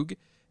Krug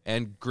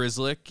and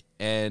Grzelcyk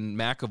and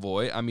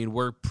McAvoy, I mean,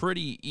 we're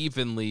pretty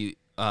evenly,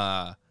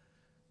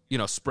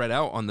 spread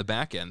out on the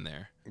back end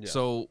there. Yeah.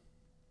 So,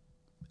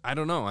 I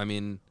don't know. I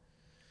mean,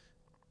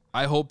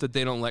 I hope that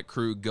they don't let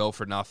Krug go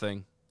for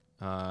nothing.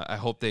 I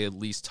hope they at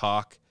least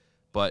talk.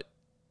 But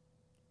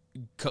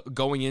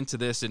going into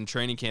this in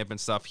training camp and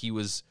stuff, he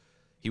was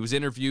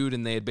interviewed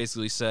and they had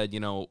basically said,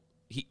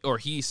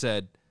 he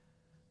said,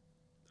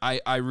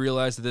 I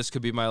realized that this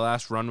could be my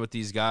last run with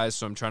these guys,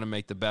 so I'm trying to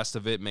make the best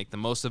of it, make the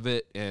most of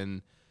it,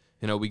 and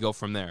we go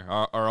from there.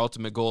 Our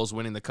ultimate goal is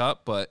winning the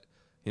cup, but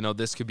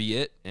this could be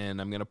it, and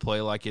I'm gonna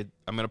play like it.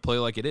 I'm gonna play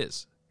like it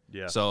is.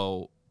 Yeah.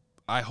 So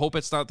I hope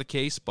it's not the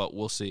case, but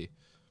we'll see.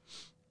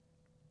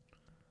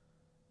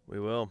 We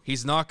will.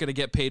 He's not gonna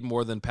get paid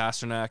more than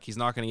Pasternak. He's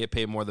not gonna get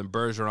paid more than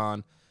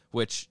Bergeron,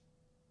 which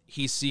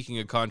he's seeking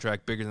a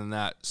contract bigger than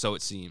that, so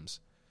it seems.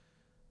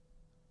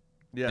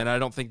 Yeah. And I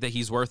don't think that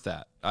he's worth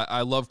that.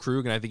 I love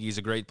Krug, and I think he's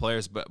a great player,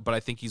 but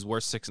I think he's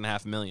worth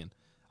 $6.5 million.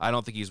 I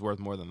don't think he's worth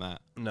more than that.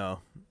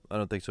 No, I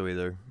don't think so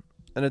either.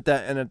 And at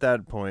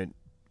that point,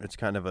 it's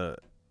kind of a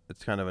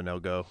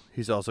no-go.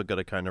 He's also got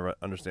to kind of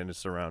understand his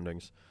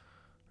surroundings,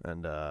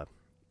 and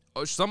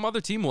some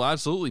other team will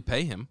absolutely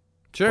pay him.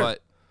 Sure.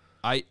 But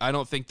I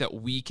don't think that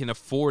we can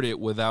afford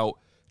it without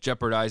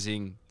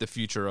jeopardizing the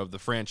future of the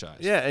franchise.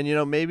 Yeah,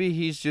 and maybe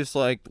he's just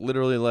like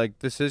literally like,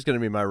 this is going to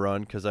be my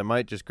run because I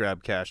might just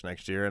grab cash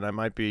next year, and I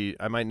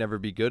might never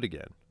be good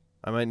again.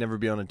 I might never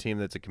be on a team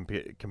that's a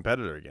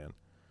competitor again.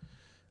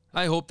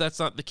 I hope that's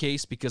not the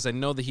case because I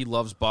know that he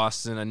loves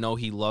Boston. I know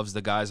he loves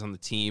the guys on the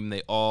team.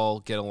 They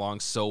all get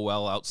along so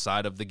well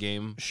outside of the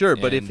game. Sure,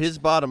 but if his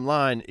bottom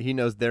line, he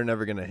knows they're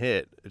never going to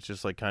hit, it's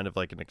just like kind of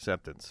like an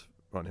acceptance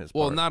on his part.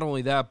 Well, not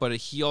only that, but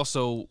he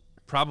also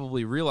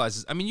probably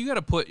realizes, I mean, you got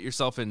to put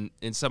yourself in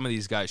some of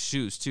these guys'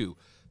 shoes too.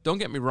 Don't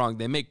get me wrong,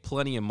 they make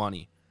plenty of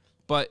money.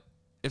 But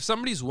if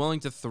somebody's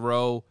willing to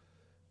throw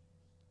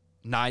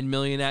 $9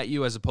 million at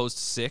you as opposed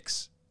to $6 million,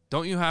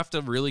 don't you have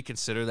to really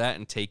consider that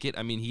and take it?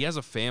 I mean, he has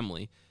a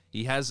family.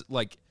 He has,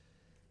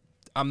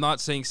 I'm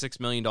not saying $6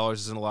 million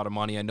isn't a lot of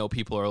money. I know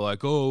people are like,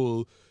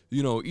 oh,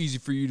 easy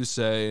for you to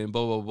say and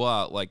blah, blah,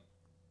 blah. Like,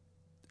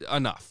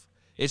 enough.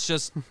 It's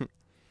just,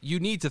 you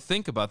need to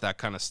think about that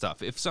kind of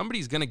stuff. If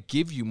somebody's going to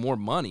give you more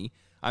money,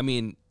 I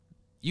mean,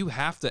 you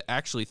have to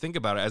actually think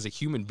about it as a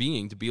human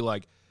being to be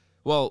like,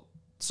 well,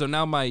 so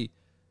now my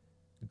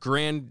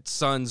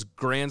grandson's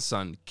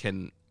grandson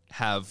can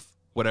have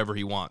whatever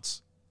he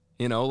wants.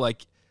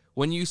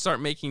 when you start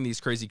making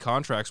these crazy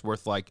contracts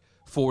worth like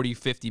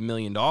 $40-50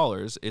 million,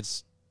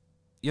 it's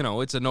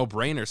it's a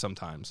no-brainer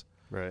sometimes.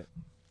 Right.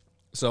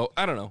 So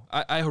I don't know.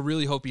 I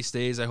really hope he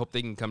stays. I hope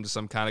they can come to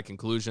some kind of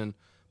conclusion,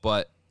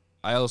 but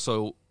I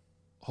also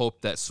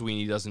hope that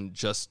Sweeney doesn't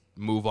just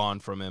move on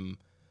from him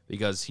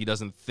because he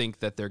doesn't think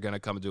that they're going to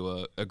come to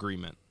a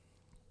agreement.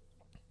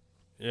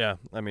 Yeah,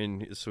 I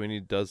mean, Sweeney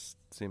does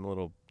seem a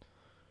little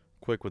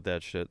quick with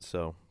that shit,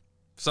 so.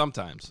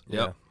 Sometimes,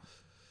 yep.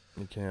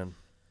 Yeah, he can.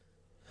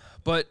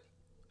 But,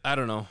 I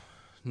don't know.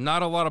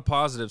 Not a lot of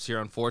positives here,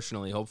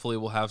 unfortunately. Hopefully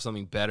we'll have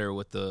something better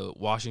with the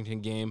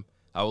Washington game.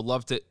 I would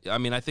love to. I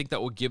mean, I think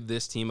that will give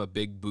this team a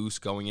big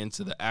boost going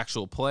into the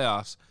actual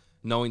playoffs,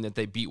 knowing that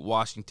they beat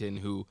Washington,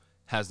 who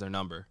has their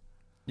number.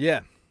 Yeah.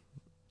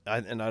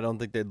 And I don't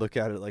think they'd look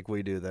at it like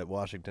we do, that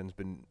Washington's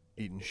been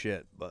eating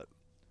shit, but.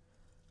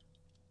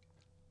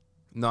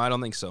 No, I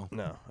don't think so.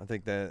 No, I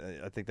think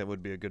that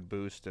would be a good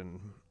boost, and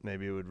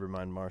maybe it would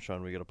remind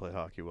Marshawn we got to play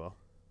hockey well.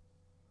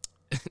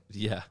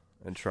 Yeah.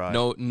 And try.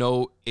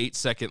 No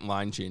 8-second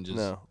line changes.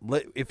 No.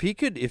 If he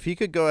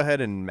could go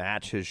ahead and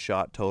match his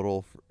shot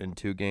total in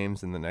 2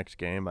 games in the next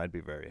game, I'd be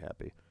very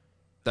happy.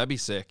 That'd be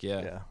sick,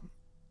 yeah. Yeah.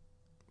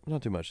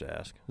 Not too much to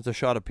ask. It's a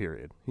shot a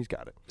period. He's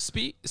got it.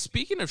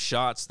 Speaking of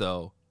shots,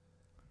 though,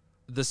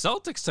 the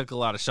Celtics took a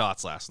lot of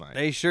shots last night.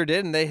 They sure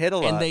did, and they hit a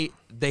lot. And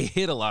they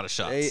hit a lot of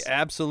shots. They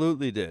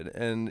absolutely did.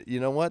 And you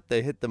know what?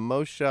 They hit the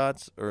most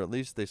shots, or at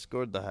least they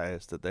scored the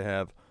highest that they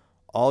have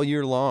all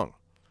year long.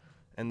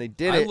 And they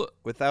did it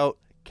without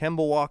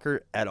Kemba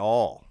Walker at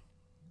all.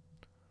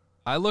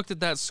 I looked at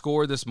that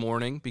score this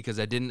morning because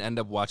I didn't end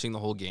up watching the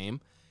whole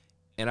game,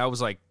 and I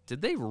was like,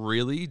 did they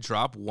really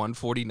drop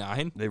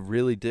 149? They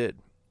really did.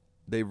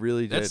 They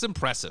really did. That's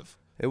impressive.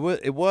 It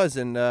was,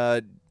 and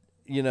a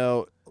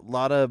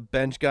lot of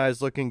bench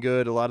guys looking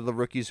good. A lot of the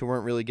rookies who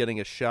weren't really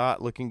getting a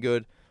shot looking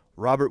good.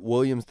 Robert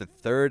Williams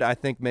III, I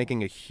think,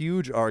 making a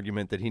huge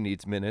argument that he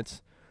needs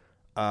minutes.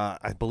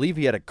 I believe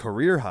he had a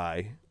career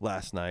high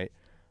last night.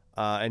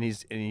 And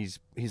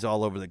he's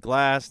all over the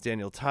glass.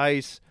 Daniel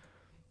Tice,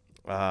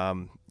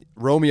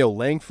 Romeo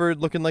Langford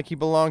looking like he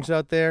belongs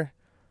out there.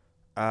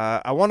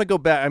 I want to go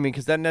back. I mean,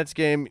 because that Nets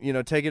game,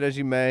 take it as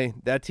you may.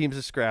 That team's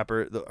a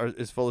scrapper.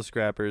 Is full of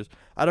scrappers.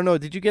 I don't know.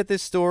 Did you get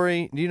this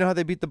story? Do you know how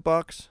they beat the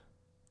Bucks?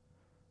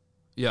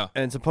 Yeah.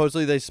 And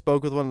supposedly they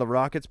spoke with one of the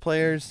Rockets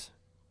players.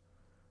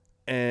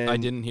 And I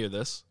didn't hear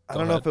this. I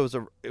don't know if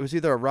it was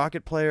either a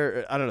Rocket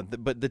player. I don't know.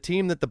 But the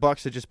team that the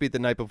Bucks had just beat the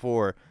night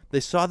before, they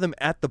saw them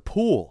at the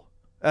pool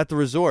at the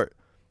resort,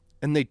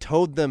 and they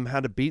told them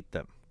how to beat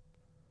them.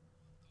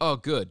 Oh,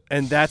 good.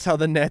 And that's how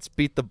the Nets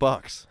beat the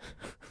Bucks.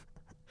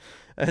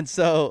 And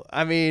so,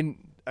 I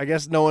mean, I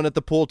guess no one at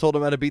the pool told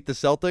them how to beat the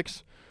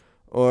Celtics,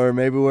 or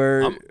maybe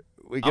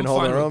we can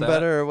hold our own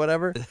better or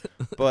whatever.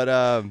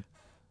 But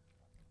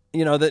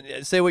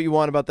say what you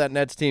want about that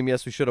Nets team.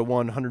 Yes, we should have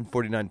won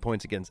 149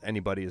 points against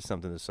anybody is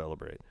something to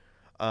celebrate.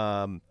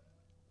 My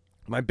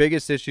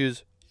biggest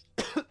issues,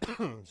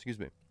 excuse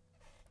me,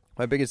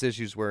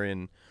 were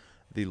in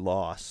the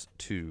loss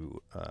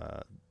to.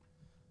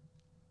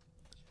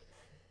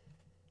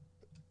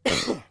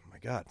 Oh my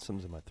God,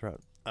 something's in my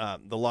throat.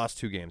 The loss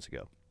 2 games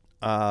ago,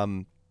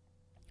 and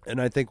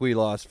I think we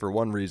lost for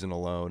one reason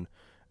alone.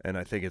 And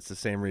I think it's the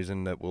same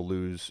reason that we'll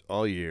lose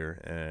all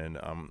year. And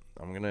I'm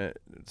gonna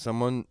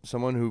someone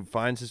who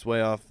finds his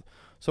way off,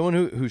 someone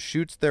who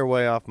shoots their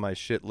way off my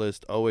shit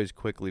list always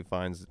quickly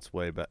finds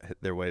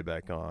their way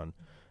back on,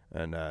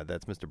 and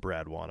that's Mr.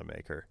 Brad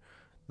Wanamaker.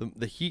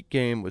 The Heat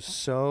game was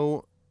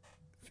so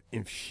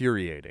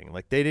infuriating.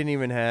 Like, they didn't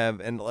even have,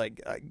 and like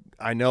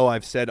I know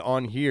I've said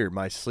on here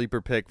my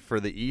sleeper pick for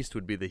the East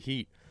would be the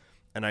Heat,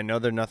 and I know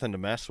they're nothing to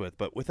mess with.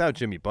 But without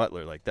Jimmy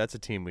Butler, like, that's a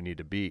team we need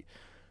to beat.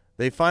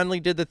 They finally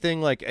did the thing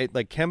like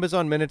Kemba's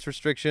on minutes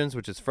restrictions,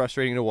 which is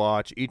frustrating to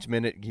watch. Each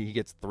minute he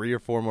gets 3 or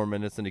 4 more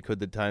minutes than he could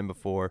the time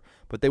before,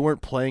 but they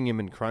weren't playing him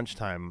in crunch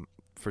time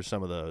for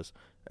some of those.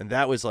 And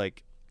that was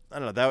like, I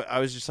don't know, I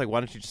was just like, why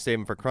don't you just save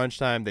him for crunch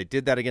time? They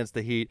did that against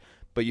the Heat,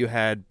 but you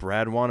had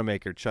Brad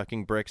Wanamaker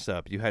chucking bricks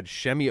up. You had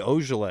Shemi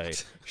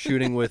Ojeleye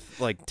shooting with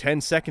like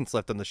 10 seconds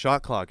left on the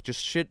shot clock.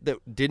 Just shit that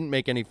didn't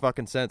make any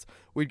fucking sense.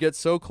 We'd get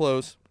so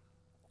close.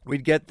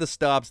 We'd get the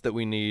stops that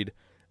we need,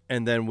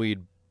 and then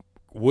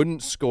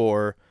wouldn't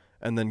score,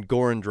 and then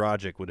Goran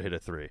Dragic would hit a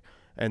 3.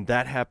 And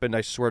that happened,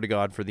 I swear to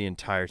God, for the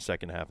entire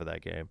second half of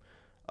that game,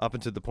 up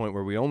until the point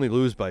where we only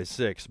lose by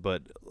 6,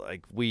 but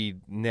like we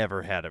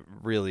never had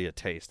really a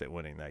taste at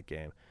winning that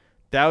game.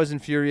 That was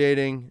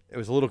infuriating. It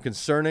was a little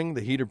concerning.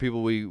 The Heat are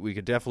people we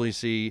could definitely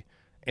see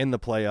in the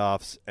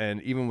playoffs, and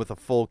even with a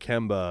full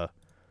Kemba,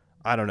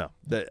 I don't know.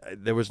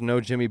 There was no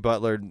Jimmy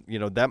Butler.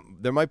 That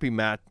there might be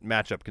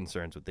matchup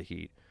concerns with the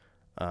Heat.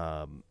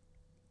 And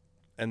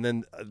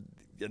then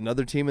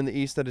another team in the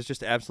East that is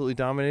just absolutely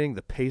dominating,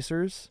 the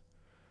Pacers.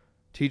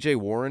 TJ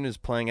Warren is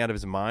playing out of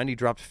his mind. He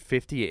dropped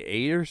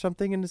 58 or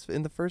something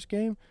in the first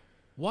game.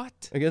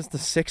 What? Against the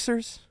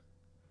Sixers?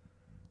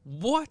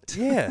 What?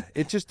 Yeah,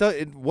 it just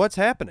what's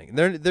happening?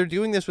 They're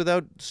doing this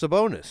without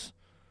Sabonis.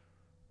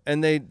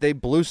 and they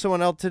blew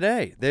someone out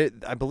today.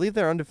 I believe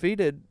they're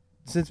undefeated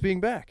since being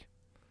back.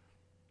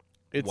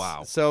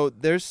 Wow. So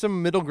there's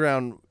some middle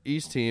ground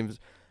East teams.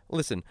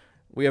 Listen,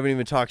 we haven't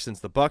even talked since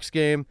the Bucks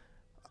game.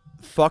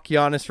 Fuck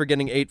Giannis for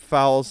getting 8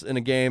 fouls in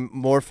a game.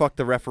 More fuck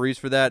the referees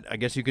for that. I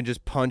guess you can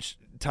just punch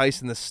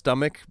Tice in the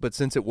stomach, but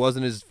since it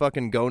wasn't his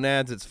fucking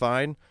gonads, it's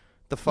fine.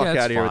 The fuck out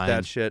of here with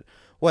that shit.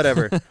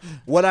 Whatever.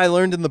 What I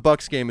learned in the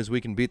Bucks game is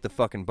we can beat the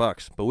fucking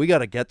Bucks, but we got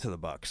to get to the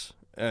Bucks.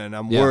 And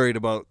I'm worried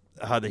about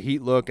how the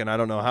Heat look, and I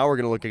don't know how we're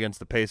going to look against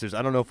the Pacers.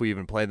 I don't know if we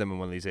even play them in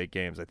one of these 8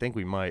 games. I think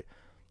we might.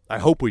 I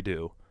hope we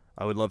do.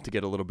 I would love to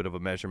get a little bit of a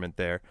measurement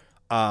there.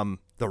 The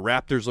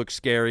Raptors look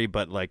scary,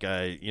 but like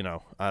I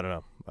don't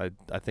know.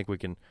 I think we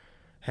can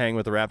hang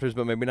with the Raptors,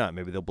 but maybe not.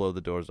 Maybe they'll blow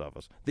the doors off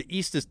us. The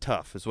East is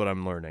tough, is what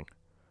I'm learning,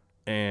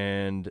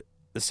 and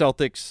the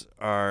Celtics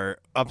are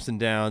ups and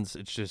downs.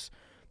 It's just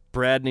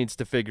Brad needs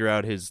to figure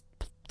out his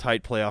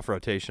tight playoff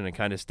rotation and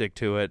kind of stick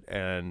to it,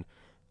 and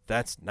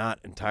that's not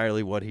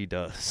entirely what he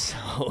does.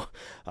 So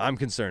I'm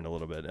concerned a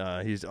little bit.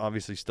 He's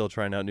obviously still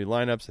trying out new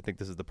lineups. I think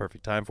this is the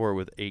perfect time for it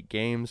with 8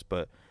 games,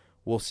 but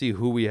we'll see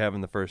who we have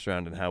in the first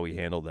round and how we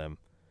handle them,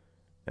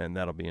 and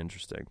that'll be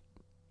interesting.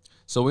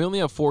 So we only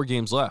have 4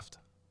 games left.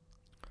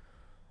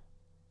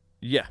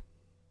 Yeah.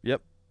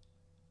 Yep.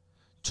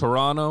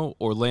 Toronto,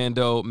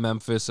 Orlando,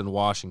 Memphis, and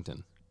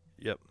Washington.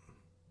 Yep.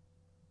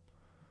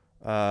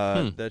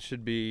 That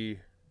should be,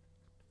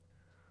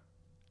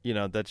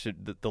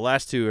 the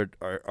last 2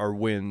 are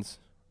wins,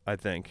 I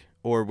think,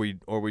 or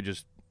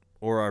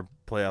our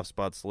playoff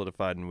spots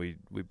solidified and we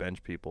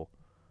bench people.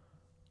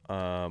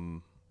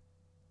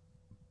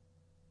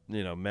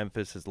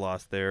 Memphis has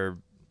lost their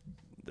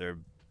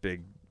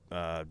big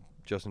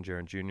Justin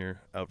Jaren Jr.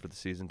 out for the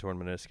season, torn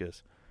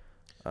meniscus.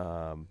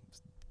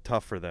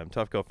 Tough for them.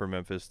 Tough go for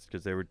Memphis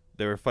because they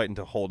were fighting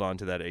to hold on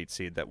to that 8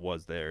 seed that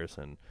was theirs,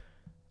 and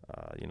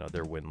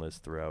they're winless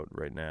throughout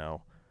right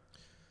now.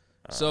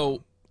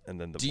 And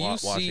then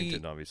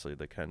Washington, obviously,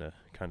 the kind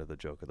of the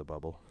joke of the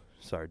bubble.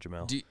 Sorry,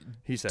 Jamel.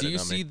 He said it. Do you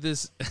see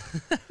this?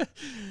 Do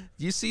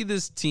you see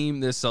this team,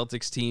 this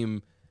Celtics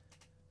team?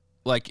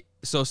 Like,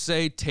 so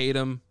say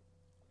Tatum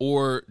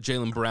or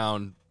Jaylen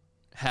Brown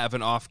have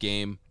an off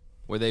game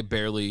where they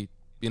barely,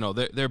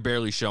 they're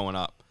barely showing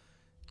up.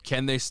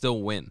 Can they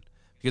still win?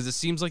 Because it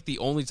seems like the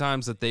only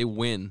times that they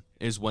win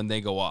is when they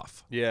go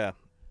off. Yeah,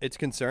 it's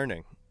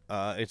concerning.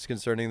 It's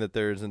concerning that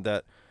there isn't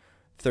that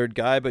third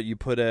guy, but you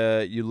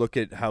look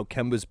at how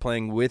Kemba's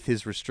playing with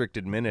his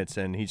restricted minutes,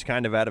 and he's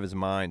kind of out of his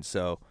mind.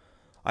 So,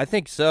 I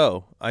think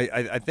so.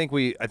 I think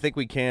we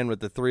can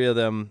with the 3 of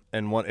them,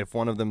 and if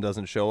one of them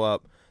doesn't show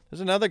up,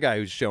 there's another guy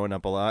who's showing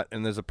up a lot,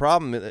 and there's a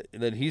problem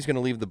that he's going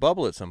to leave the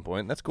bubble at some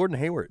point. And that's Gordon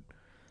Hayward.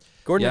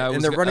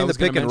 And they're running the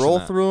pick and roll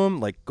through him.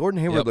 Like Gordon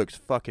Hayward looks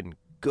fucking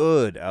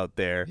good out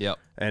there. Yep.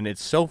 And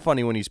it's so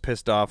funny when he's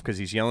pissed off because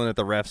he's yelling at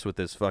the refs with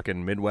his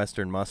fucking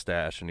Midwestern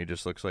mustache, and he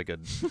just looks like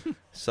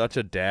such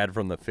a dad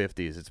from the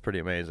 50s. It's pretty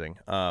amazing.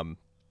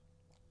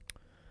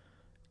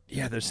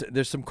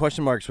 There's some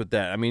question marks with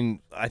that. I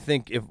mean, I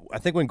think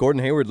when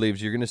Gordon Hayward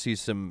leaves, you're going to see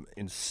some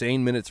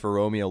insane minutes for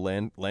Romeo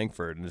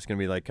Langford, and it's going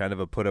to be like kind of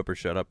a put up or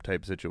shut up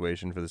type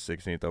situation for the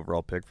 16th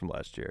overall pick from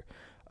last year.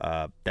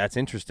 That's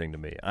interesting to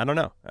me. I don't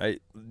know. I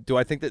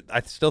still think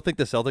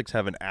the Celtics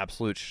have an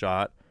absolute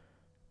shot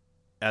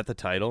at the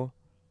title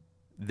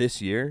this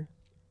year.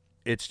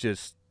 It's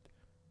just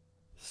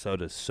so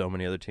does so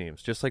many other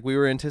teams. Just like we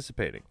were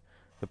anticipating.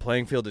 The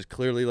playing field is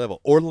clearly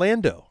level.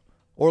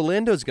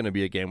 Orlando's going to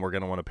be a game we're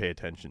going to want to pay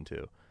attention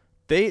to.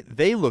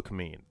 They look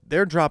mean.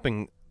 They're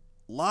dropping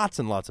lots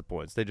and lots of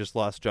points. They just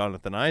lost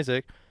Jonathan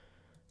Isaac.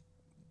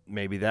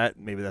 Maybe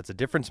that's a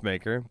difference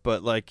maker,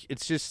 but like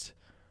it's just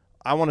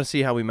I want to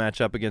see how we match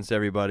up against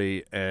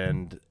everybody,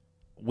 and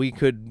we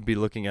could be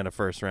looking at a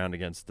first round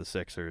against the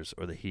Sixers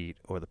or the Heat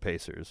or the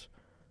Pacers,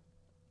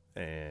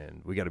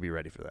 and we got to be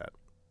ready for that.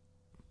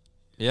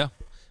 Yeah.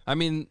 I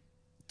mean,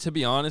 to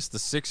be honest, the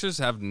Sixers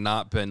have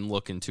not been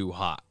looking too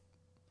hot.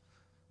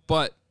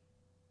 But,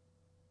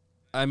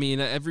 I mean,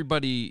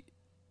 everybody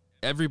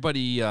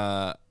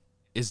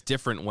is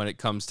different when it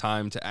comes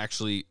time to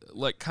actually,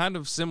 like, kind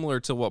of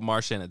similar to what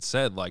Marchand had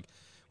said, like,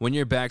 when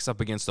your back's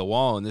up against the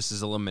wall and this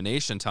is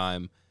elimination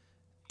time,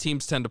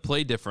 teams tend to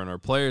play different or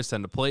players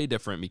tend to play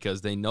different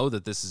because they know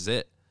that this is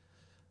it.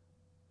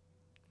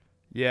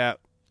 Yeah,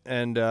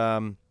 and,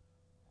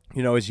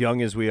 as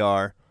young as we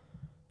are,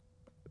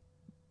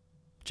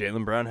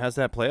 Jaylen Brown has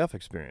that playoff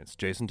experience.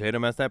 Jason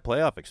Tatum has that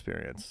playoff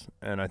experience.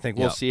 And I think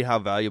we'll see how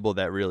valuable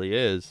that really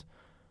is.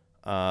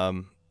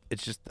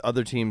 It's just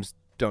other teams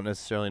don't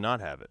necessarily not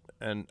have it.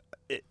 And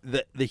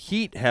the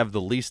Heat have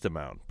the least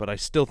amount, but I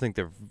still think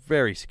they're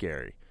very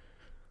scary.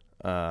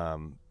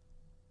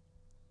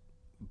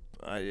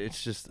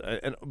 It's just,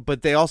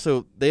 but they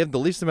have the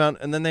least amount,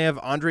 and then they have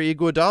Andre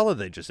Iguodala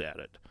they just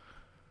added.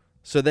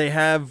 So they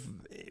have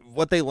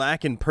what they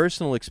lack in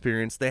personal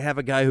experience. They have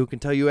a guy who can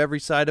tell you every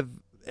side of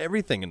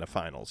everything in a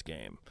finals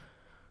game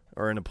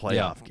or in a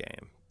playoff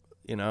game.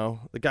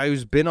 The guy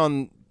who's been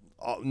on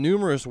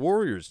numerous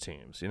Warriors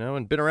teams,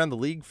 and been around the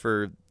league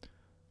for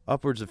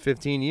upwards of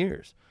 15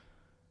 years.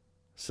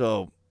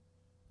 So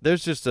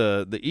there's just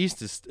the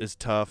East is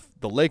tough.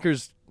 The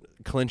Lakers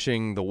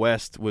clinching the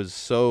West was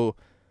so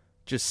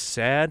just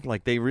sad.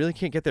 Like, they really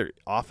can't get their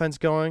offense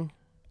going.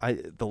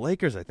 The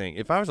Lakers, I think,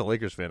 if I was a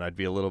Lakers fan, I'd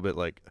be a little bit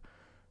like,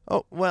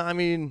 oh, well, I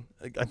mean,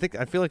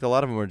 I feel like a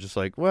lot of them are just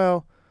like,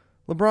 well,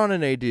 LeBron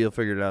and AD will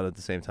figure it out at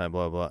the same time,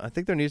 blah, blah. I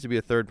think there needs to be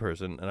a third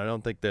person, and I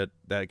don't think that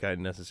guy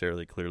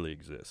necessarily clearly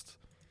exists.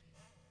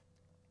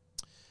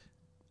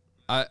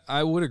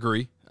 I would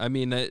agree. I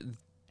mean,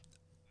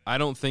 I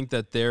don't think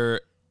that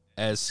they're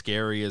as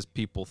scary as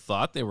people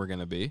thought they were going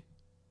to be.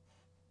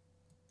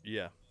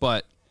 Yeah.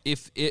 But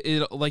if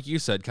it like you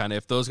said, kind of,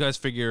 if those guys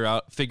figure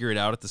it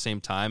out at the same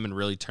time and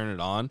really turn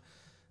it on,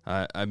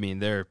 I mean,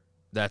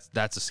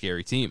 that's a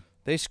scary team.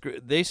 They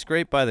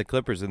scraped by the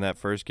Clippers in that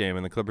first game,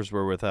 and the Clippers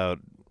were without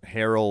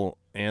Harrell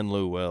and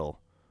Lou Will.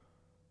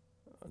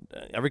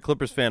 Every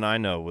Clippers fan I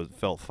know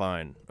felt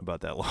fine about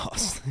that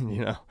loss.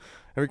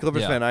 Every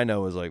Clippers fan I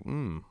know was like,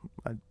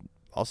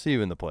 I'll see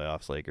you in the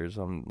playoffs, Lakers.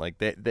 I'm like,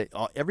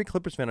 every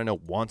Clippers fan I know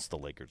wants the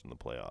Lakers in the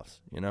playoffs.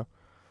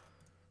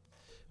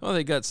 Well,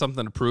 they got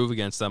something to prove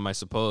against them, I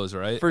suppose,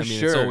 right? For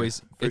sure.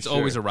 It's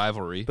always a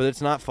rivalry. But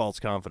it's not false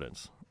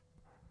confidence.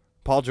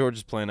 Paul George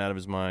is playing out of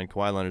his mind.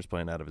 Kawhi Leonard's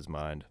playing out of his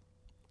mind.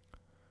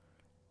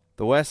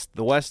 The West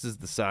is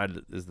the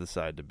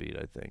side to beat,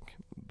 I think.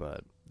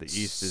 But the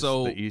East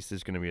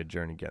is going to be a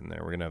journey getting there.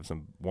 We're going to have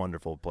some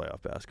wonderful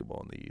playoff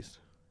basketball in the East.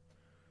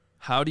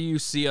 How do you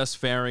see us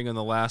faring in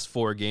the last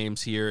 4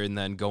 games here, and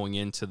then going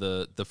into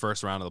the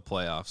first round of the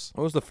playoffs?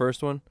 What was the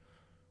first one?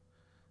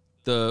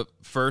 The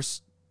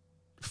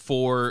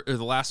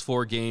last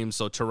 4 games,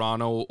 so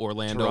Toronto,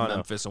 Orlando,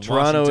 Memphis, and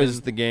Toronto Washington.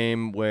 is the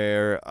game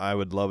where I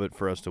would love it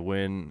for us to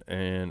win,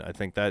 and I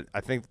think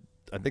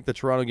the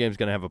Toronto game is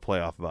going to have a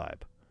playoff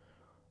vibe.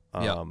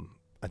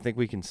 I think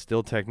we can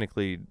still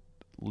technically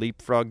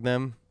leapfrog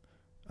them.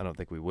 I don't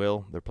think we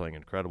will. They're playing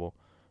incredible,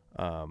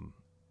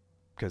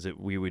 because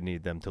we would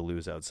need them to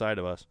lose outside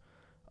of us.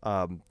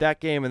 That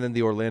game and then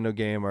the Orlando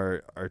game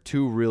are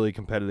 2 really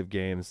competitive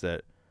games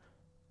that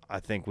I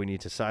think we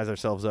need to size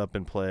ourselves up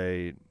and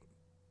play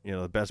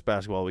the best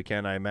basketball we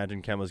can. I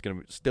imagine Kemba's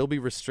going to still be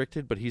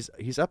restricted, but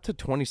he's up to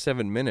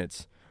 27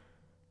 minutes.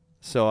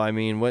 So I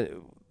mean, what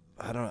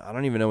I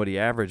don't even know what he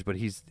averaged, but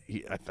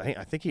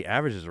I think he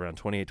averages around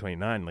 28,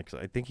 29. Like,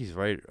 I think he's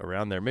right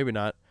around there. Maybe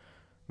not.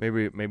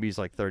 Maybe he's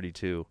like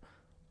 32.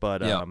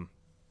 But I don't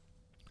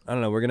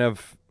know. We're gonna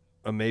have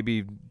a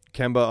maybe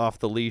Kemba off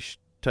the leash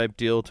type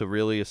deal to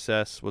really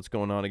assess what's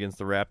going on against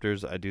the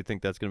Raptors. I do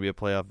think that's going to be a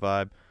playoff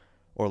vibe.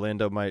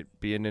 Orlando might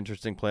be an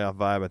interesting playoff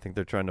vibe. I think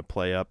they're trying to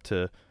play up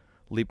to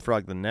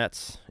leapfrog the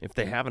Nets. If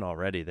they haven't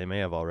already, they may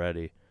have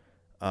already.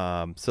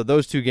 So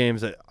those 2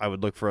 games I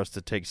would look for us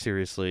to take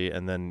seriously,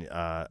 and then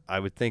I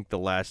would think the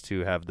last 2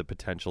 have the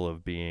potential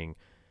of being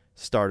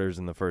starters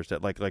in the first,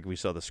 like we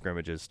saw the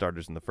scrimmages,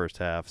 starters in the first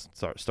half,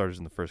 starters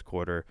in the first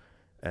quarter,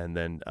 and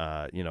then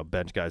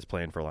bench guys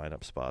playing for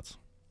lineup spots.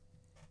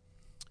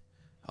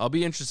 I'll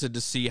be interested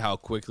to see how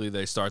quickly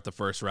they start the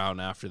first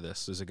round after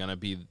this. Is it going to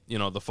be,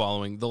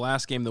 the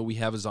last game that we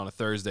have is on a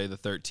Thursday, the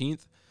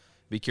 13th.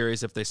 Be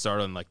curious if they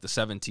start on like the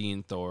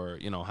 17th or,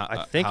 how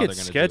I think how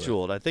it's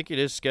scheduled. I think it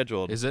is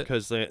scheduled. Is it?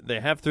 Because they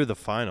have through the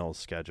finals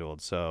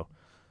scheduled. So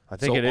I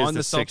think it is on the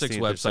Celtics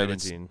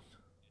website.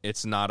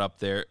 It's not up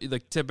there.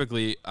 Like,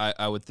 typically,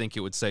 I would think it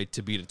would say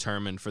to be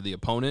determined for the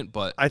opponent,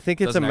 but I think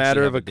it's a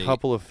matter of a date.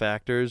 couple of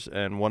factors,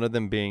 and one of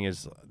them being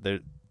is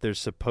there's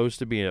supposed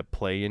to be a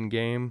play-in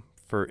game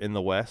in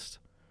the West,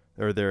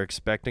 or they're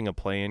expecting a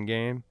play-in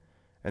game,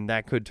 and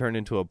that could turn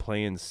into a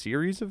play-in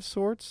series of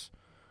sorts.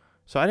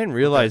 So I didn't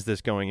realize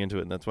this going into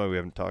it, and that's why we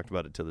haven't talked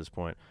about it to this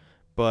point.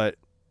 But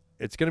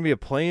it's going to be a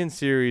play-in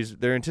series.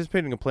 They're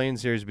anticipating a play-in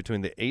series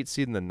between the 8th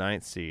seed and the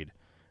 9th seed.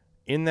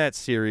 In that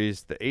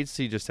series, the 8th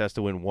seed just has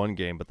to win 1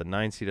 game, but the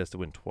 9th seed has to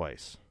win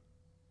twice.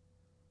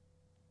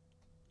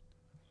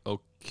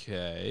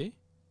 Okay.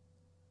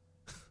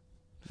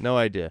 No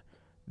idea.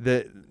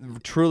 It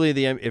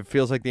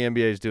feels like the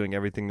NBA is doing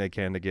everything they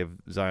can to give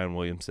Zion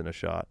Williamson a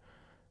shot.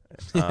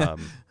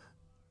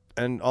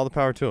 And all the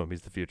power to him.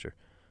 He's the future.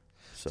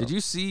 So. Did you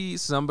see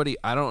somebody,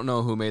 I don't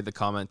know who made the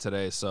comment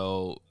today,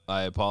 so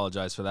I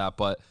apologize for that,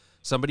 but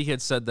somebody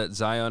had said that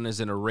Zion is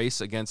in a race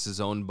against his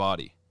own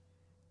body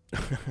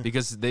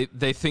because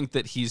they think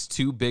that he's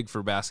too big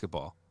for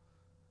basketball.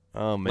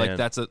 Oh, man.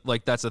 That's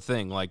a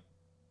thing. Like,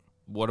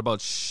 what about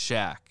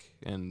Shaq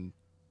and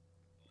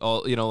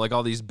all, like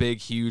all these big,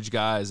 huge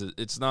guys?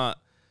 It's not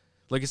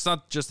just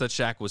that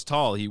Shaq was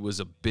tall. He was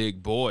a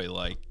big boy.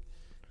 Like,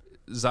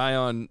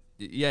 Zion,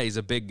 yeah, he's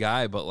a big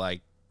guy, but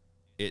like,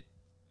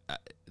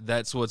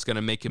 that's what's going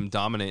to make him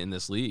dominant in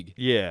this league.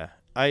 Yeah,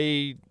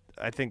 I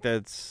think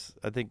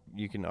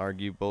you can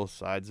argue both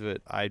sides of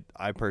it.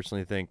 I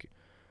personally think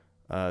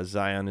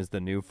Zion is the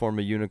new form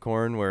of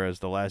unicorn, whereas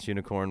the last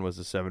unicorn was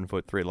a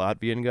 7'3"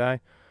 Latvian guy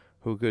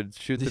who could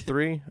shoot the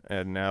 3,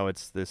 and now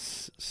it's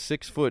this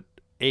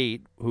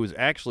 6'8" who's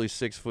actually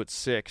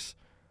 6'6",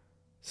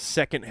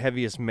 second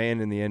heaviest man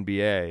in the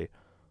NBA,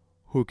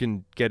 who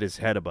can get his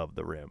head above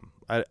the rim.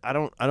 I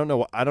don't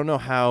know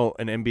how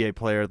an NBA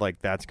player like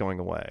that's going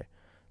away.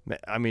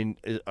 I mean,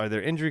 are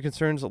there injury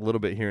concerns? A little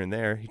bit here and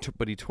there.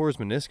 But he tore his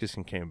meniscus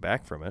and came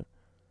back from it.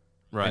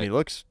 Right. And he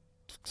looks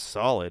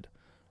solid.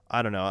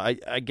 I don't know.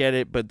 I get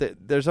it,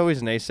 but there's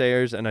always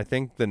naysayers, and I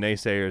think the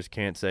naysayers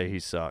can't say he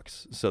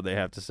sucks, so they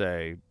have to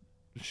say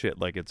shit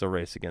like it's a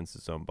race against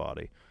its own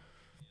body.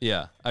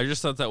 Yeah, I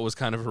just thought that was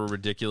kind of a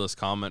ridiculous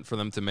comment for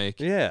them to make.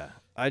 Yeah,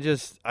 I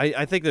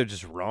think they're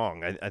just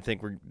wrong. I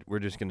think we're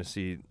just gonna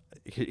see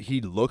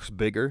he looks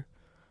bigger,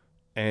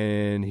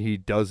 and he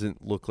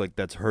doesn't look like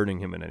that's hurting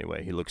him in any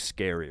way. He looks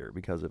scarier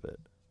because of it.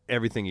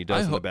 Everything he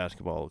does on the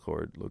basketball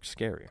court looks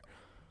scarier.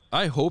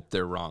 I hope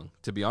they're wrong,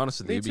 to be honest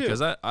with Me you, too.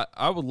 because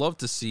I would love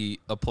to see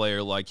a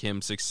player like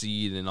him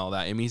succeed and all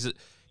that. I mean,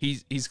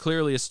 he's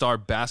clearly a star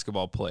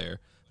basketball player,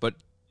 but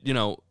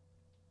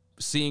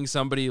seeing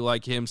somebody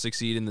like him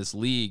succeed in this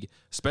league,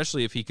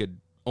 especially if he could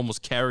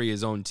almost carry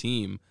his own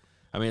team,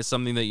 I mean, it's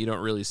something that you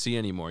don't really see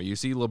anymore. You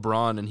see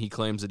LeBron, and he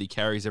claims that he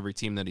carries every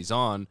team that he's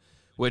on,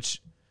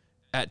 which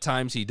at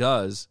times he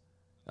does.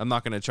 I'm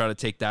not going to try to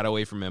take that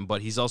away from him,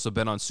 but he's also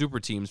been on super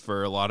teams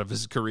for a lot of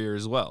his career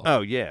as well.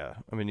 Oh yeah,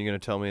 I mean, you're gonna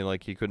tell me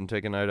like he couldn't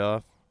take a night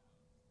off?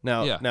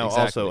 Now, Yeah, now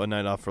exactly. also a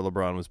night off for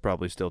LeBron was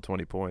probably still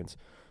 20 points,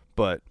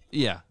 but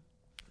Yeah.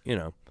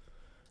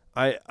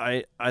 I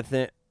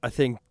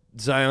think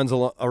Zion's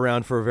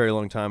around for a very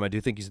long time. I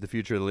do think he's the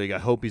future of the league. I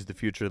hope he's the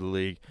future of the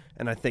league,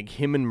 and I think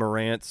him and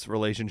Morant's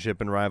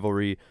relationship and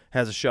rivalry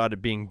has a shot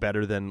at being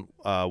better than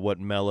what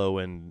Melo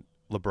and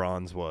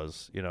LeBron's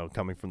was.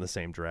 Coming from the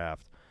same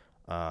draft.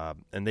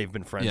 And they've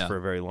been friends for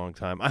a very long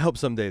time. I hope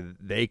someday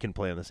they can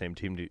play on the same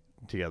team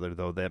together,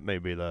 though. That may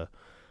be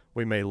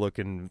we may look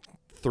in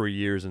 3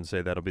 years and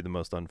say that'll be the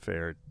most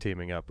unfair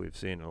teaming up we've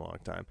seen in a long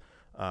time.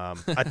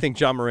 I think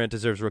Ja Morant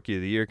deserves Rookie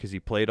of the Year because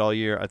he played all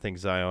year. I think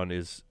Zion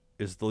is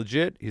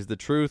legit. He's the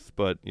truth,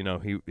 but he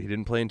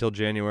didn't play until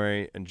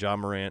January, and Ja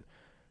Morant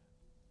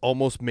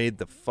almost made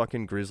the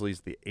fucking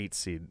Grizzlies the 8th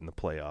seed in the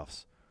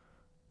playoffs.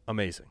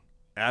 Amazing.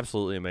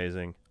 Absolutely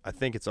amazing. I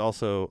think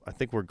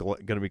we're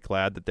going to be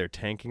glad that they're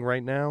tanking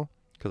right now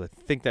because I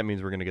think that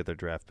means we're going to get their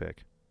draft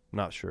pick. I'm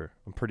not sure.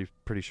 I'm pretty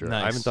sure.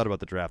 Nice. I haven't thought about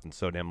the draft in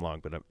so damn long,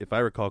 but if I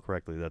recall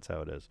correctly, that's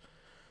how it is.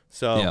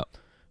 So, Yeah.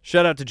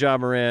 Shout out to Ja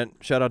Morant.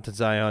 Shout out to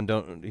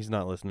Zion. He's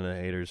not listening to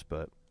haters,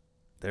 but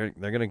they're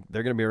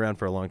gonna be around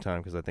for a long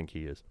time because I think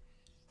he is.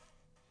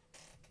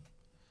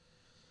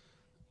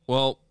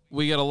 Well,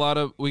 we got a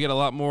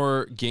lot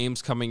more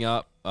games coming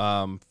up.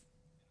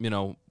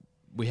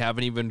 We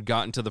haven't even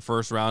gotten to the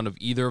first round of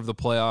either of the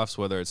playoffs,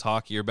 whether it's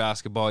hockey or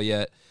basketball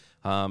yet.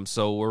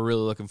 So we're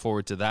really looking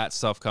forward to that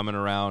stuff coming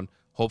around.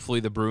 Hopefully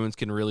the Bruins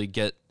can really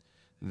get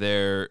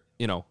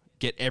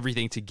get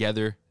everything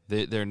together.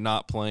 They're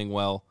not playing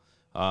well.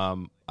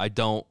 I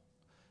don't,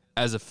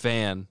 as a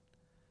fan,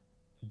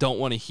 don't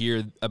want to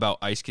hear about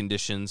ice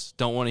conditions.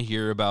 Don't want to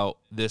hear about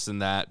this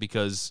and that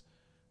because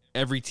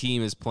every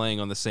team is playing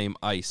on the same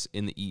ice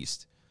in the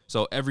East.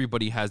 So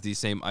everybody has these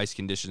same ice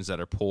conditions that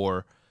are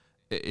poor.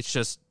 It's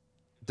just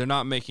they're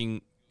not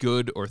making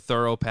good or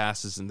thorough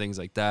passes and things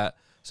like that.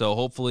 So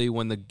hopefully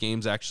when the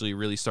games actually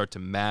really start to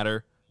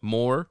matter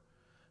more,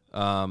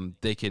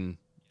 they can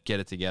get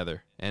it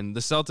together. And the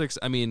Celtics,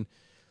 I mean,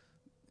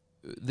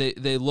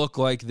 they look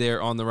like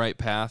they're on the right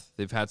path.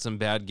 They've had some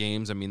bad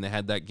games. I mean, they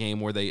had that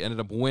game where they ended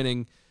up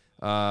winning.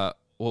 What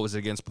was it,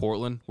 against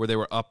Portland, where they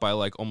were up by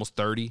like almost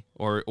 30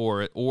 or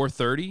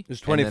 30? It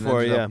was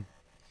 24, yeah.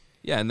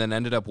 Yeah, and then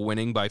ended up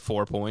winning by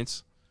 4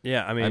 points.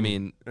 Yeah, I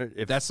mean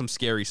that's some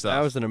scary stuff.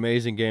 That was an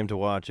amazing game to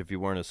watch if you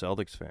weren't a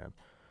Celtics fan.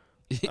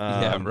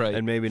 Yeah, right.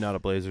 And maybe not a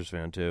Blazers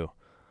fan too,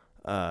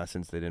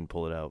 since they didn't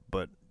pull it out.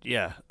 But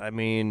yeah, I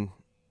mean,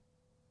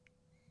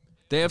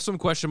 they have some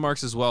question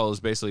marks as well, is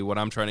basically what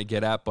I'm trying to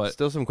get at. But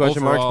still some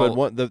question marks.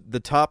 overall, But the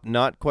top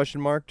not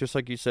question mark, just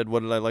like you said,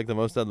 what did I like the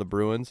most out of the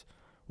Bruins?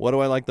 What do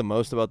I like the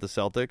most about the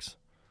Celtics?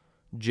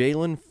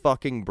 Jaylen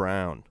fucking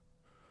Brown.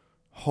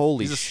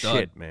 Holy He's a stud.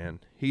 shit, man.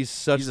 He's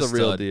such He's a the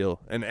real stud. deal.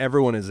 And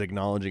everyone is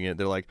acknowledging it.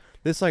 They're like,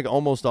 this like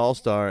almost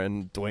all-star,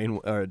 and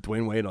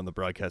Dwayne Wade on the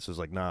broadcast was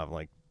like, nah,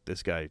 like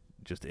this guy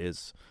just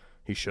is.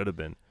 He should have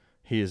been.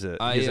 He's an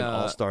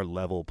all-star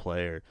level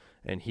player,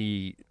 and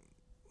he's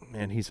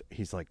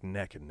like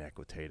neck and neck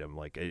with Tatum.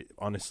 Like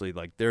honestly,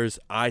 like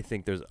I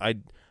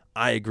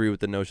agree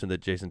with the notion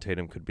that Jason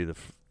Tatum could be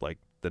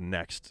the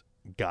next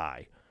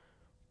guy,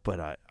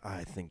 but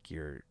I think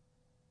you're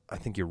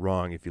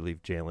wrong if you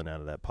leave Jaylen out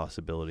of that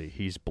possibility.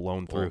 He's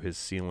blown through his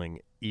ceiling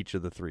each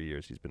of the 3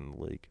 years he's been in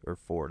the league, or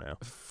 4 now.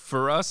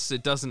 For us,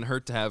 it doesn't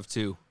hurt to have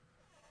two.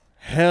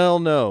 Hell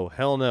no.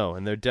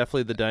 And they're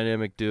definitely the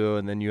dynamic duo,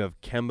 and then you have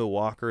Kemba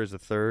Walker as a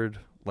third.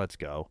 Let's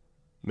go.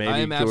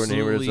 Maybe Gordon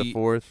Hayward as a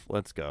fourth.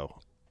 Let's go.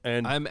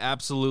 And I'm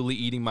absolutely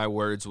eating my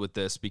words with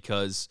this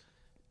because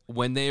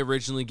when they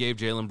originally gave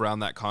Jaylen Brown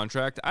that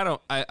contract,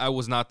 I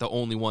was not the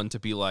only one to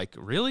be like,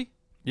 really?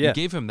 Yeah. You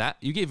gave him that?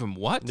 You gave him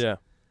what? yeah.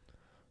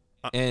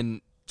 And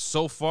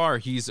so far,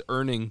 he's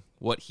earning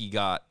what he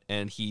got,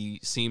 and he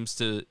seems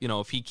to,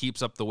 if he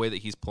keeps up the way that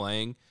he's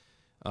playing,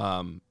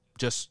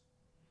 just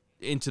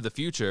into the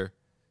future,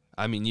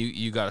 I mean,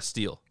 you got a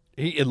steal.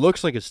 It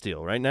looks like a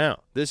steal right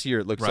now. This year,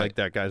 it looks Right. like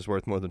that guy's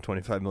worth more than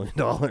 $25 million.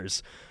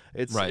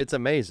 It's Right. it's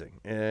amazing.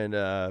 And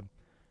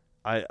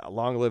I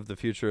long live the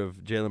future of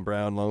Jaylen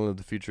Brown. Long live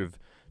the future of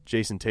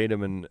Jason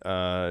Tatum. And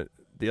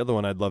the other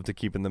one I'd love to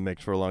keep in the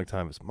mix for a long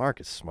time is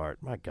Marcus Smart.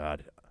 My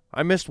God,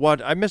 I missed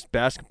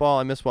basketball.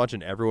 I missed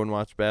watching everyone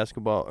watch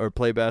basketball or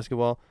play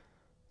basketball.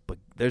 But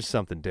there's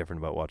something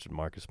different about watching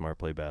Marcus Smart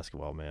play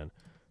basketball, man.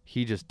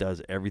 He just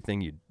does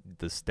everything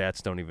the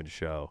stats don't even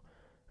show,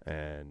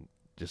 and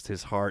just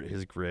his heart,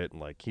 his grit,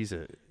 and like he's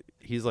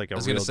like a. I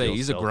was real gonna say deal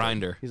he's Celtic. a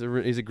grinder. He's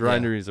a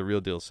grinder. He's a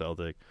real deal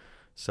Celtic.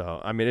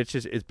 So I mean,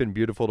 it's been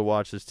beautiful to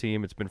watch this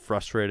team. It's been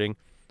frustrating.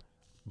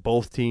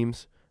 Both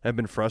teams have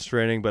been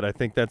frustrating, but I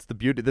think that's the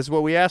beauty. This is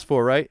what we asked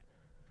for, right?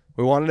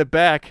 We wanted it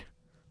back.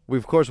 We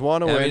of course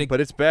want to Yeah, I win, mean, but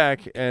it's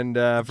back, and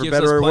for gives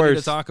better us or plenty worse,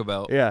 to talk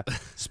about. yeah,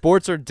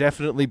 sports are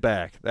definitely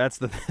back. That's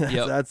the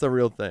Yep. that's the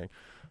real thing.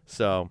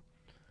 So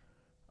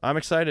I'm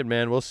excited,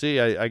 man. We'll see.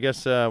 I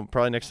guess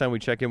probably next time we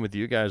check in with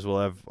you guys, we'll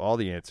have all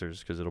the answers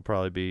because it'll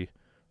probably be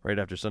right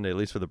after Sunday, at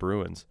least for the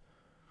Bruins.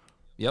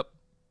 Yep.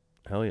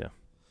 Hell yeah.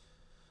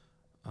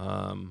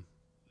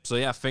 So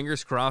yeah,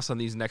 fingers crossed on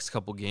these next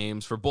couple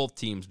games for both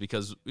teams,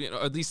 because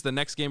at least the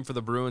next game for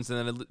the Bruins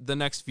and then the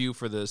next few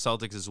for the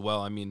Celtics as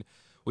well. I mean,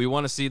 we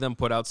want to see them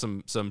put out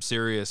some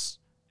serious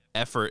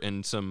effort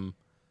and some.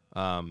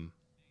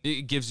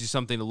 It gives you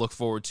something to look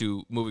forward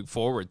to moving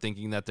forward,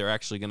 thinking that they're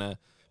actually going to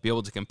be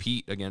able to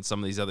compete against some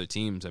of these other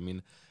teams. I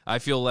mean, I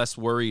feel less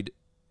worried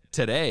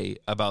today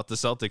about the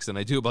Celtics than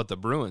I do about the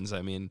Bruins.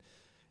 I mean,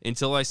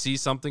 until I see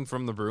something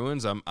from the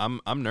Bruins,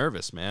 I'm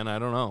nervous, man. I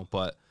don't know,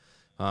 but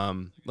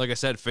like I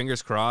said,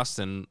 fingers crossed,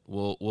 and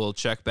we'll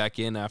check back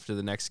in after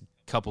the next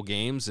couple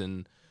games,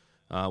 and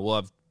we'll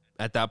have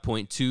at that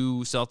point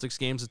 2 Celtics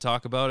games to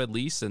talk about at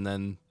least, and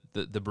then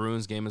the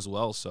Bruins game as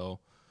well. So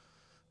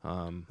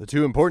The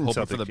two important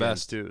hoping Celtics for the games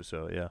best. too.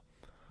 So yeah.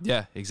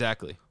 Yeah,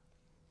 exactly.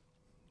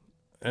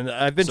 And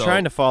I've been So-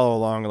 trying to follow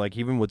along, like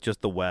even with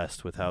just the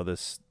West, with how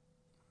this.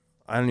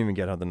 I don't even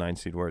get how the 9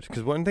 seed works,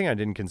 because one thing I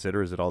didn't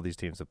consider is that all these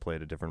teams have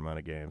played a different amount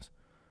of games.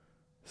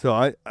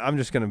 So I'm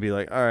just gonna be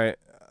like, all right,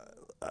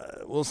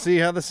 we'll see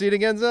how the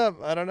seeding ends up.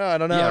 I don't know.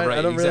 Yeah, right.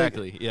 I don't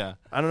Exactly. Really, Yeah.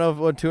 I don't know if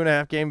what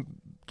 2.5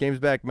 games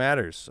back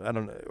matters. I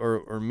don't know,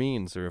 or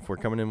means, or if we're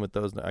coming in with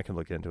those. I can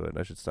look into it.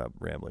 I should stop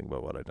rambling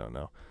about what I don't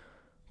know.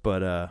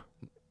 But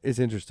it's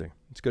interesting.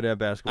 It's good to have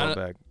basketball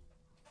back.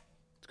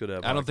 It's good to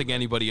have. I don't think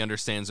anybody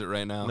understands it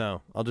right now.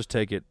 No, I'll just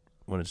take it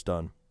when it's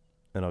done,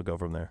 and I'll go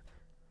from there.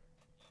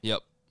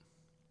 Yep.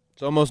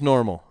 It's almost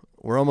normal.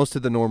 We're almost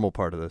to the normal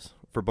part of this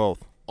for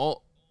both.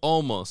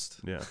 Almost.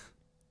 Yeah.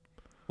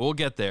 We'll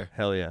get there.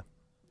 Hell yeah.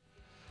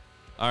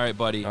 All right,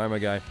 buddy. All right, my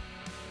guy.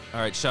 All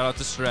right. Shout out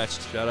to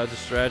Stretched. Shout out to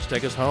Stretch.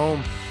 Take us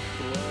home.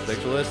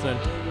 Thanks for listening.